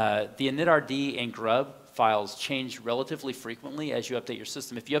the initrd and grub files change relatively frequently as you update your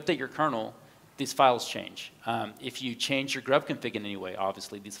system. If you update your kernel, these files change. If you change your grub config in any way,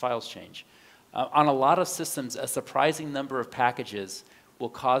 obviously, these files change. On a lot of systems, a surprising number of packages will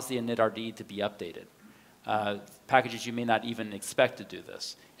cause the initrd to be updated. Packages you may not even expect to do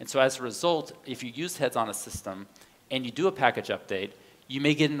this. And so as a result, if you use heads on a system and you do a package update, you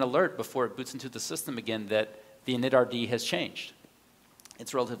may get an alert before it boots into the system again that the initrd has changed.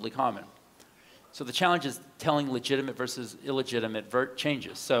 It's relatively common. So the challenge is telling legitimate versus illegitimate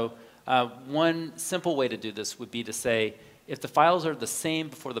changes. So one simple way to do this would be to say, if the files are the same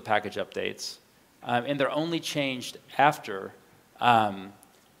before the package updates, and they're only changed after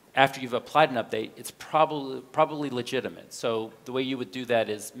you've applied an update, it's probably legitimate. So the way you would do that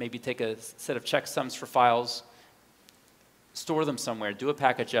is maybe take a set of checksums for files, store them somewhere, do a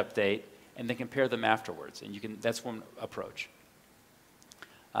package update, and then compare them afterwards. And that's one approach.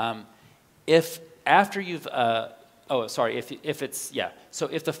 If after you've, so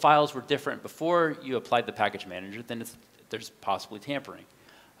if the files were different before you applied the package manager, then there's possibly tampering.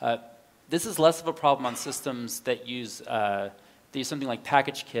 This is less of a problem on systems that use something like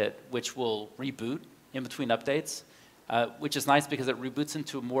package kit, which will reboot in between updates, which is nice because it reboots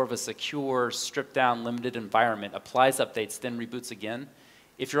into more of a secure, stripped down, limited environment, applies updates, then reboots again.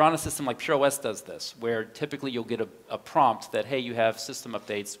 If you're on a system like PureOS does this, where typically you'll get a prompt that, hey, you have system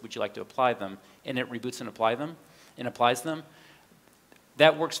updates, would you like to apply them? And it reboots and applies them.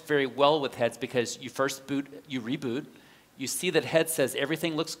 That works very well with heads because you first boot, you reboot, you see that head says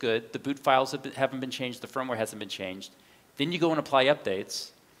everything looks good, the boot files haven't been changed, the firmware hasn't been changed. Then you go and apply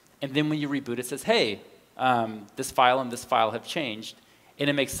updates, And then when you reboot, it says, hey, this file and this file have changed. And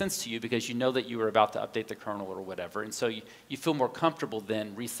it makes sense to you because you know that you were about to update the kernel or whatever. And so you feel more comfortable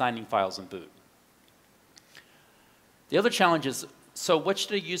than re-signing files in boot. The other challenge is, so what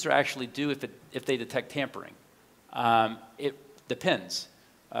should a user actually do if they detect tampering? It depends.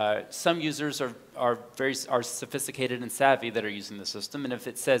 Some users are sophisticated and savvy that are using the system, and if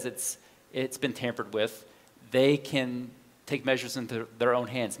it says it's been tampered with, they can take measures into their own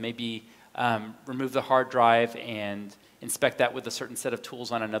hands. Maybe remove the hard drive and inspect that with a certain set of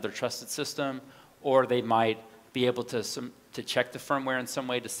tools on another trusted system, or they might be able to check the firmware in some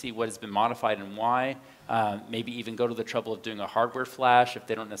way to see what has been modified and why. Maybe even go to the trouble of doing a hardware flash if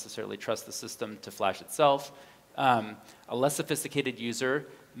they don't necessarily trust the system to flash itself. A less sophisticated user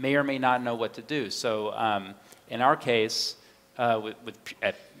may or may not know what to do. So in our case,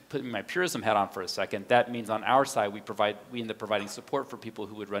 putting my purism hat on for a second, that means on our side we end up providing support for people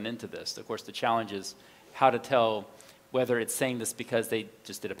who would run into this. Of course, the challenge is how to tell whether it's saying this because they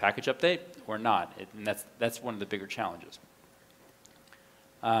just did a package update or not. And that's one of the bigger challenges.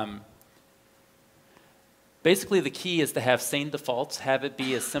 Basically, the key is to have sane defaults, have it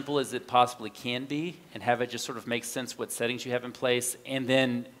be as simple as it possibly can be, and have it just sort of make sense what settings you have in place. And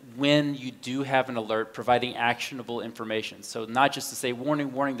then when you do have an alert, providing actionable information. So not just to say,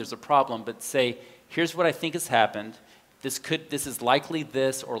 warning, warning, there's a problem, but say, here's what I think has happened. This is likely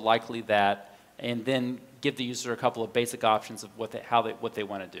this or likely that, and then give the user a couple of basic options of what they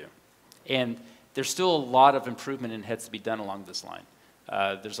want to do. And there's still a lot of improvement in heads to be done along this line.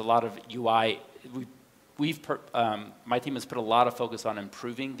 There's a lot of UI. My team has put a lot of focus on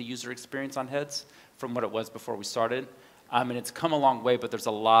improving the user experience on heads from what it was before we started. And it's come a long way, but there's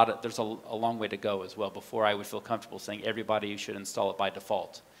a long way to go as well before I would feel comfortable saying everybody should install it by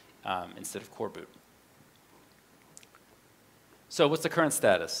default instead of core boot. So what's the current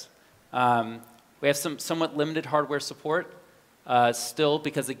status? We have some somewhat limited hardware support still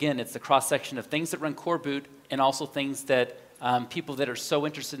because, again, it's the cross-section of things that run core boot and also things that people that are so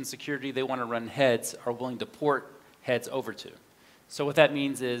interested in security they want to run heads are willing to port heads over to. So what that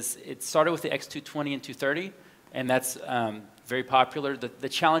means is it started with the X220 and 230, and that's very popular. The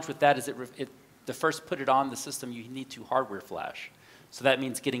challenge with that is to first put it on the system, you need to hardware flash. So that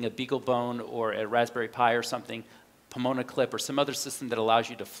means getting a BeagleBone or a Raspberry Pi or something, Pomona Clip or some other system that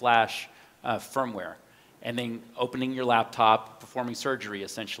allows you to flash firmware, and then opening your laptop, performing surgery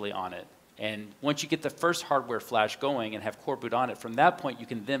essentially on it. And once you get the first hardware flash going and have core boot on it, from that point you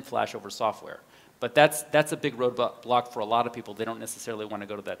can then flash over software. But that's a big roadblock for a lot of people. They don't necessarily want to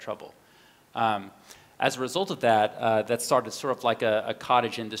go to that trouble. As a result of that, that started sort of like a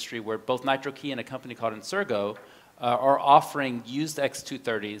cottage industry where both NitroKey and a company called Insurgo are offering used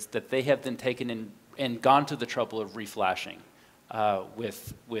X230s that they have then taken and gone to the trouble of reflashing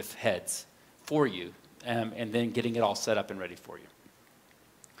with heads for you, and then getting it all set up and ready for you.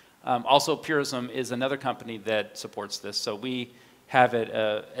 Also, Purism is another company that supports this. So we have it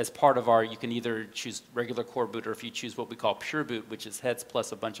as part of our, you can either choose regular core boot or if you choose what we call pure boot, which is heads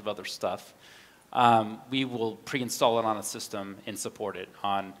plus a bunch of other stuff, we will pre-install it on a system and support it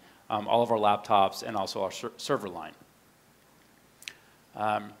on all of our laptops and also our server line.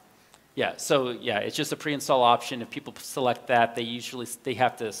 It's just a pre-install option. If people select that, they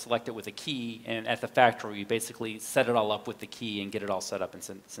have to select it with a key, and at the factory, you basically set it all up with the key and get it all set up and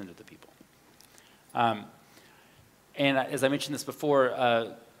send it to people. And as I mentioned this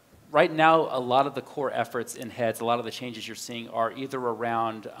before, right now, a lot of the core efforts in heads, a lot of the changes you're seeing are either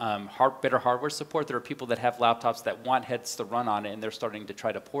around better hardware support. There are people that have laptops that want heads to run on it, and they're starting to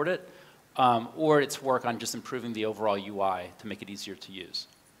try to port it, or it's work on just improving the overall UI to make it easier to use.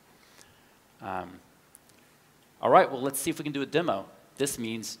 All right, well, let's see if we can do a demo. This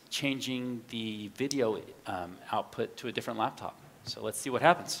means changing the video output to a different laptop. So let's see what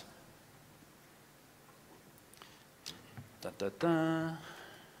happens. Da, da, da.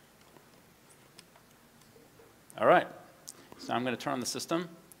 All right, so I'm going to turn on the system.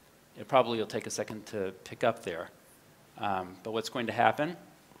 It probably will take a second to pick up there. But what's going to happen,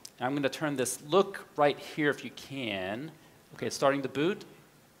 I'm going to turn this, look right here if you can. Okay, it's starting to boot.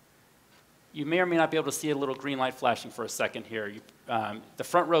 You may or may not be able to see a little green light flashing for a second here. The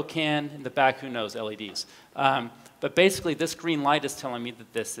front row can, in the back, who knows, LEDs. But basically, this green light is telling me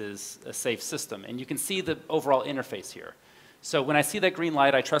that this is a safe system. And you can see the overall interface here. So when I see that green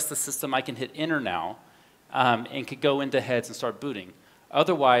light, I trust the system. I can hit enter now and could go into heads and start booting.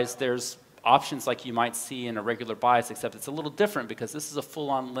 Otherwise, there's options like you might see in a regular BIOS, except it's a little different because this is a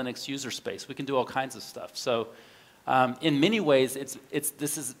full-on Linux user space. We can do all kinds of stuff. So in many ways,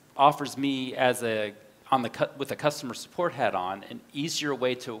 offers me as with a customer support hat on an easier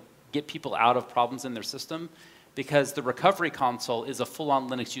way to get people out of problems in their system, because the recovery console is a full-on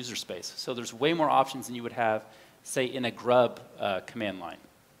Linux user space. So there's way more options than you would have, say, in a grub command line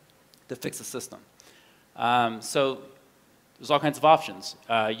to fix a system. So there's all kinds of options.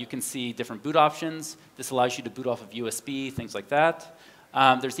 You can see different boot options. This allows you to boot off of USB, things like that.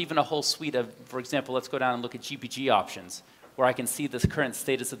 There's even a whole suite of, for example, let's go down and look at GPG options, where I can see the current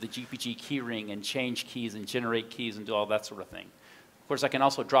status of the GPG keyring and change keys and generate keys and do all that sort of thing. Of course, I can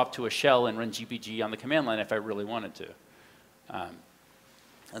also drop to a shell and run GPG on the command line if I really wanted to.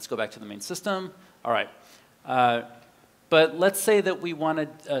 Let's go back to the main system. All right. But let's say that we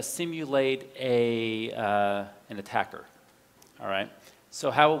want to simulate an attacker. All right. So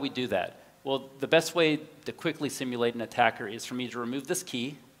how will we do that? Well, the best way to quickly simulate an attacker is for me to remove this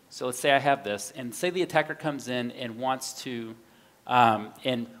key. So let's say I have this, and say the attacker comes in and wants to,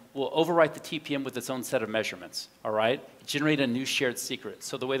 and will overwrite the TPM with its own set of measurements, all right? Generate a new shared secret.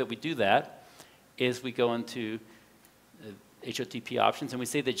 So the way that we do that is we go into HOTP options, and we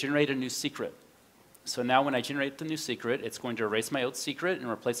say that generate a new secret. So now when I generate the new secret, it's going to erase my old secret and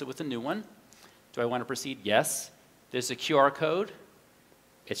replace it with a new one. Do I want to proceed? Yes. There's a QR code.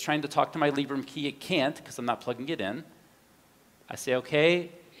 It's trying to talk to my Librem key. It can't because I'm not plugging it in. I say,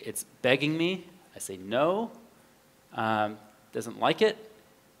 OK. It's begging me. I say no. Doesn't like it.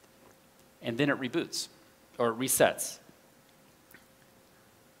 And then it reboots or it resets.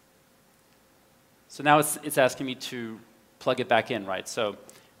 So now it's asking me to plug it back in, right? So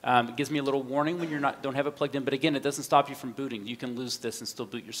it gives me a little warning when you don't have it plugged in. But again, it doesn't stop you from booting. You can lose this and still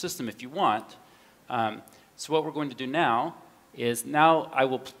boot your system if you want. So what we're going to do now is I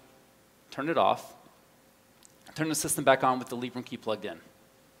will turn it off, turn the system back on with the Librem key plugged in.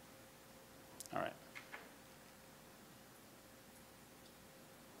 All right.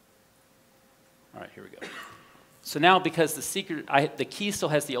 All right, here we go. So now because the key still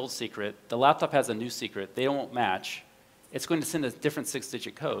has the old secret, the laptop has a new secret, they won't match, it's going to send a different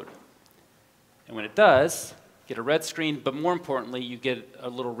 6-digit code. And when it does, you get a red screen, but more importantly, you get a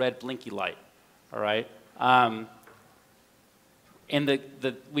little red blinky light, all right? And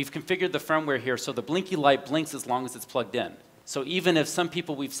we've configured the firmware here so the blinky light blinks as long as it's plugged in. So even if some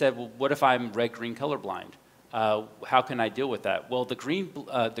people we've said, well, what if I'm red-green colorblind? How can I deal with that? Well, the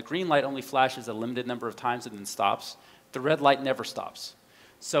green light only flashes a limited number of times and then stops. The red light never stops.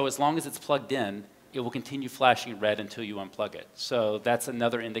 So as long as it's plugged in, it will continue flashing red until you unplug it. So that's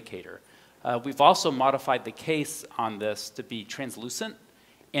another indicator. We've also modified the case on this to be translucent.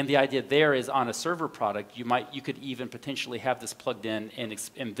 And the idea there is on a server product, you could even potentially have this plugged in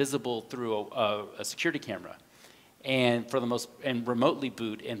and visible through a security camera, and remotely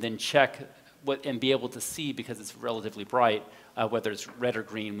boot and then check and be able to see, because it's relatively bright, whether it's red or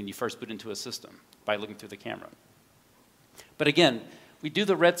green when you first boot into a system by looking through the camera. But again, we do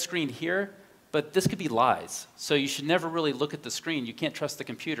the red screen here, but this could be lies. So you should never really look at the screen. You can't trust the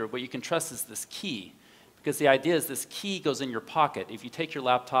computer. What you can trust is this key, because the idea is this key goes in your pocket. If you take your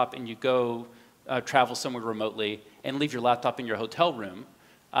laptop and you go travel somewhere remotely and leave your laptop in your hotel room,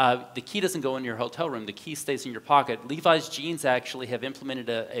 the key doesn't go in your hotel room. The key stays in your pocket. Levi's jeans actually have implemented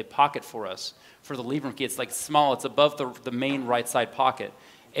a pocket for us for the Librem key. It's like small. It's above the main right side pocket.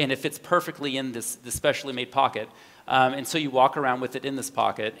 And it fits perfectly in this specially made pocket. And so you walk around with it in this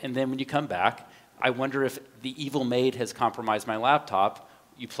pocket. And then when you come back, I wonder if the evil maid has compromised my laptop.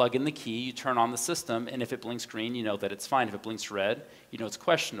 You plug in the key, you turn on the system, and if it blinks green, you know that it's fine. If it blinks red, you know it's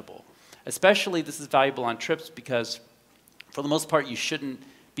questionable. Especially this is valuable on trips because for the most part, you shouldn't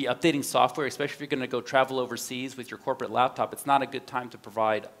be updating software, especially if you're going to go travel overseas with your corporate laptop. It's not a good time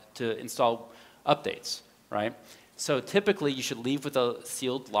to install updates, right? So typically, you should leave with a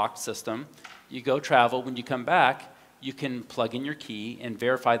sealed, locked system. You go travel. When you come back, you can plug in your key and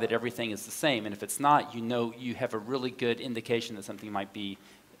verify that everything is the same. And if it's not, you know you have a really good indication that something might be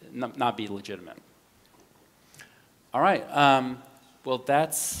not be legitimate. All right. Well,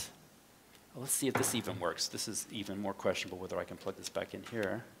 let's see if this even works. This is even more questionable whether I can plug this back in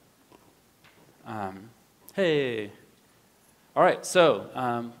here. Hey. All right.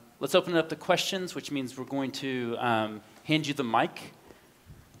 So let's open it up to questions, which means we're going to hand you the mic.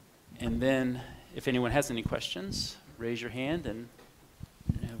 And then if anyone has any questions, raise your hand, and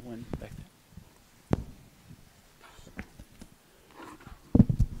I have one back there.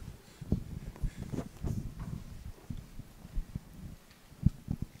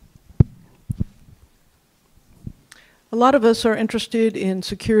 A lot of us are interested in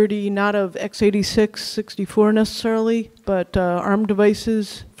security, not of x86, 64 necessarily, but ARM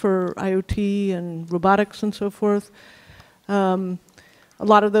devices for IoT and robotics and so forth. A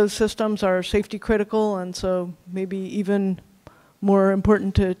lot of those systems are safety critical, and so maybe even more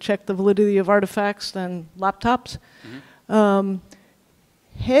important to check the validity of artifacts than laptops.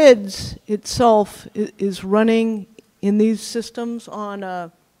 Heads itself is running in these systems on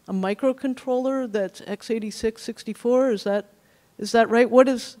a microcontroller that's x86 64. Is that right? What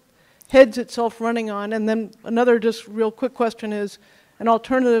is Heads itself running on? And then another just real quick question is, an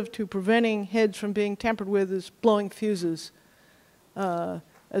alternative to preventing Heads from being tampered with is blowing fuses,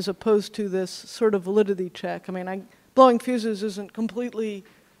 as opposed to this sort of validity check. I mean, blowing fuses isn't completely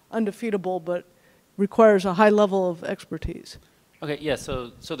undefeatable, but requires a high level of expertise. Okay, yeah,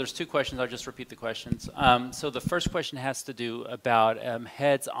 so there's two questions. I'll just repeat the questions. So the first question has to do about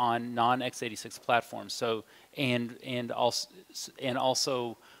Heads on non-x86 platforms. So and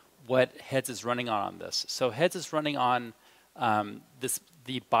also what Heads is running on this. So Heads is running on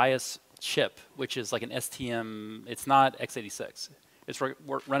the BIOS chip, which is like an STM. It's not x86. It's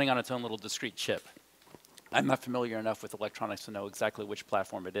running on its own little discrete chip. I'm not familiar enough with electronics to know exactly which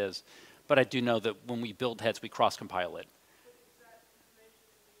platform it is, but I do know that when we build Heads, we cross-compile it.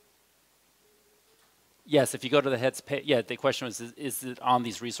 Yes, if you go to the Heads page, yeah, the question was, is it on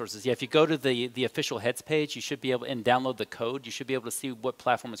these resources? Yeah, if you go to the official Heads page, you should be able, and download the code, you should be able to see what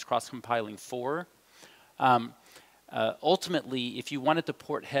platform it's cross-compiling for. Ultimately, if you wanted to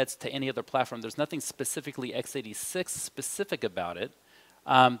port Heads to any other platform, there's nothing specifically x86 specific about it.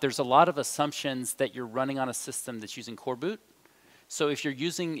 There's a lot of assumptions that you're running on a system that's using core boot. So if you're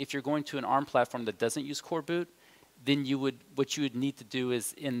going to an ARM platform that doesn't use core boot, then what you would need to do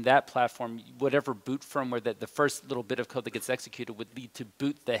is in that platform, whatever boot firmware that the first little bit of code that gets executed would lead to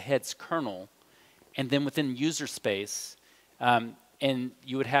boot the Heads kernel, and then within user space, and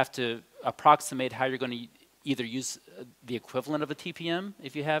you would have to approximate how you're going to either use the equivalent of a TPM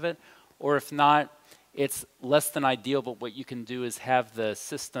if you have it, or if not, it's less than ideal, but what you can do is have the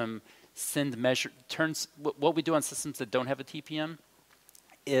system send what we do on systems that don't have a TPM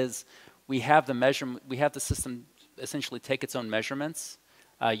is we have the system essentially take its own measurements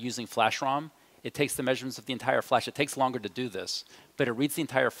using flash ROM. It takes the measurements of the entire flash. It takes longer to do this, but it reads the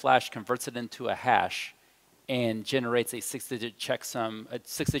entire flash, converts it into a hash, and generates a 6-digit checksum, a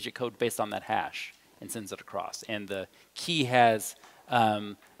 6-digit code based on that hash, and sends it across. And the key has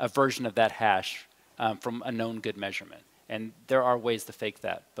a version of that hash from a known good measurement. And there are ways to fake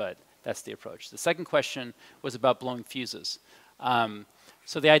that, but that's the approach. The second question was about blowing fuses.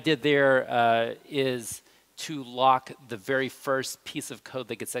 So the idea there is to lock the very first piece of code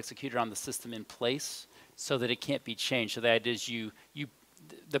that gets executed on the system in place so that it can't be changed. So the idea is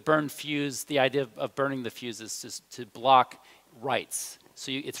the burn fuse, the idea of burning the fuse is just to block writes.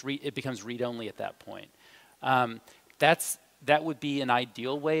 So it becomes read-only at that point. That would be an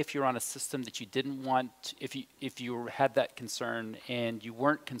ideal way if you're on a system that you didn't want, if you had that concern and you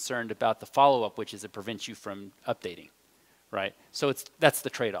weren't concerned about the follow-up, which is it prevents you from updating, right? So that's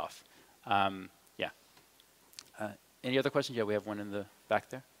the trade-off. Yeah. Any other questions? Yeah, we have one in the back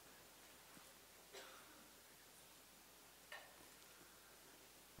there.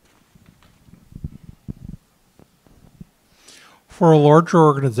 For a larger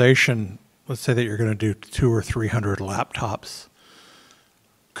organization, let's say that you're going to do 200 or 300 laptops,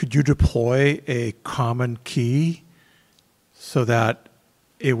 could you deploy a common key so that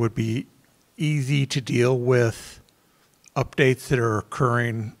it would be easy to deal with updates that are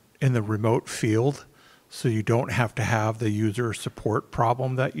occurring in the remote field so you don't have to have the user support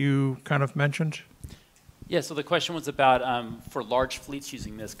problem that you kind of mentioned? Yeah, so the question was about for large fleets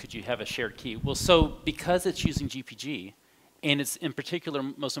using this, could you have a shared key? Well, so because it's using GPG, and it's in particular,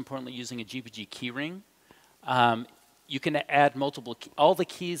 most importantly, using a GPG keyring, you can add multiple, all the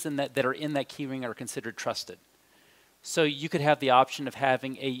keys in that are in that keyring are considered trusted. So you could have the option of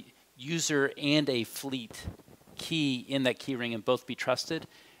having a user and a fleet key in that keyring and both be trusted.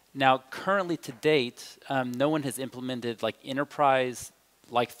 Now, currently to date, no one has implemented like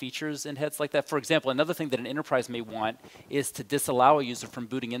enterprise-like features in Heads like that. For example, another thing that an enterprise may want is to disallow a user from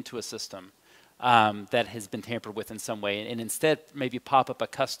booting into a system that has been tampered with in some way, and instead maybe pop up a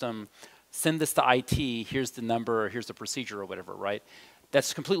custom, send this to IT, here's the number, or here's the procedure or whatever, right?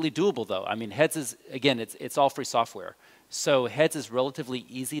 That's completely doable though. I mean, Heads is, again, it's all free software. So Heads is relatively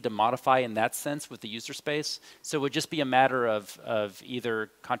easy to modify in that sense with the user space. So it would just be a matter of either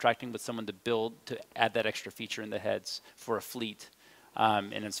contracting with someone to add that extra feature in the Heads for a fleet.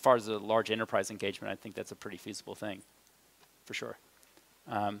 And as far as a large enterprise engagement, I think that's a pretty feasible thing, for sure.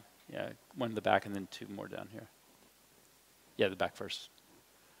 Yeah, one in the back and then two more down here. Yeah, the back first.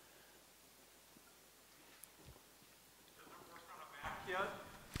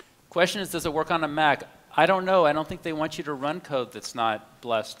 Question is, does it work on a Mac? I don't know. I don't think they want you to run code that's not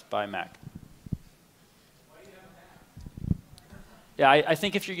blessed by Mac. Yeah, I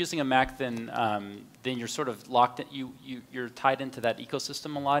think if you're using a Mac, then you're sort of locked in, you're tied into that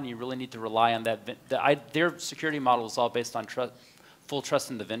ecosystem a lot, and you really need to rely on that. Their security model is all based on full trust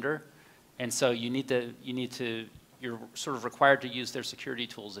in the vendor, and so you're sort of required to use their security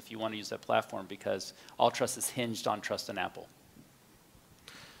tools if you want to use that platform, because all trust is hinged on trust in Apple.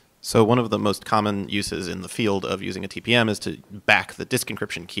 So one of the most common uses in the field of using a TPM is to back the disk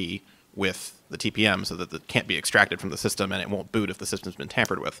encryption key with the TPM so that it can't be extracted from the system and it won't boot if the system's been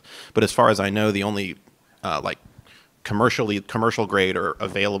tampered with. But as far as I know, the only like commercial grade or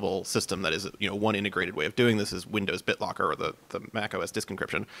available system that is one integrated way of doing this is Windows BitLocker or the Mac OS disk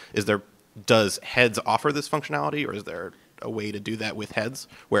encryption. Does Heads offer this functionality, or is there a way to do that with Heads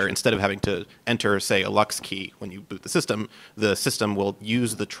where instead of having to enter, say, a LUX key when you boot the system will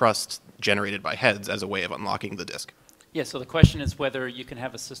use the trust generated by Heads as a way of unlocking the disk? Yeah, so the question is whether you can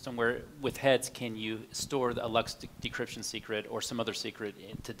have a system where, with Heads, can you store a LUX decryption secret or some other secret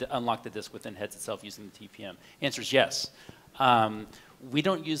to unlock the disk within Heads itself using the TPM? Answer is yes. We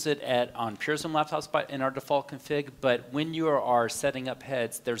don't use it on Purism laptops in our default config, but when you are setting up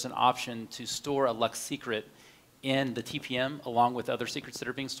Heads, there's an option to store a LUX secret in the TPM along with other secrets that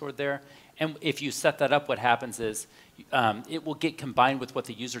are being stored there. And if you set that up, what happens is it will get combined with what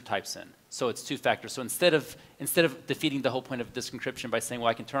the user types in. So it's two factors. So instead of defeating the whole point of disk encryption by saying, well,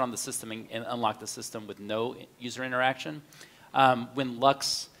 I can turn on the system and unlock the system with no user interaction,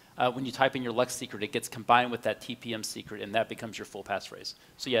 when you type in your LUX secret, it gets combined with that TPM secret, and that becomes your full passphrase.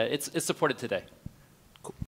 So yeah, it's supported today.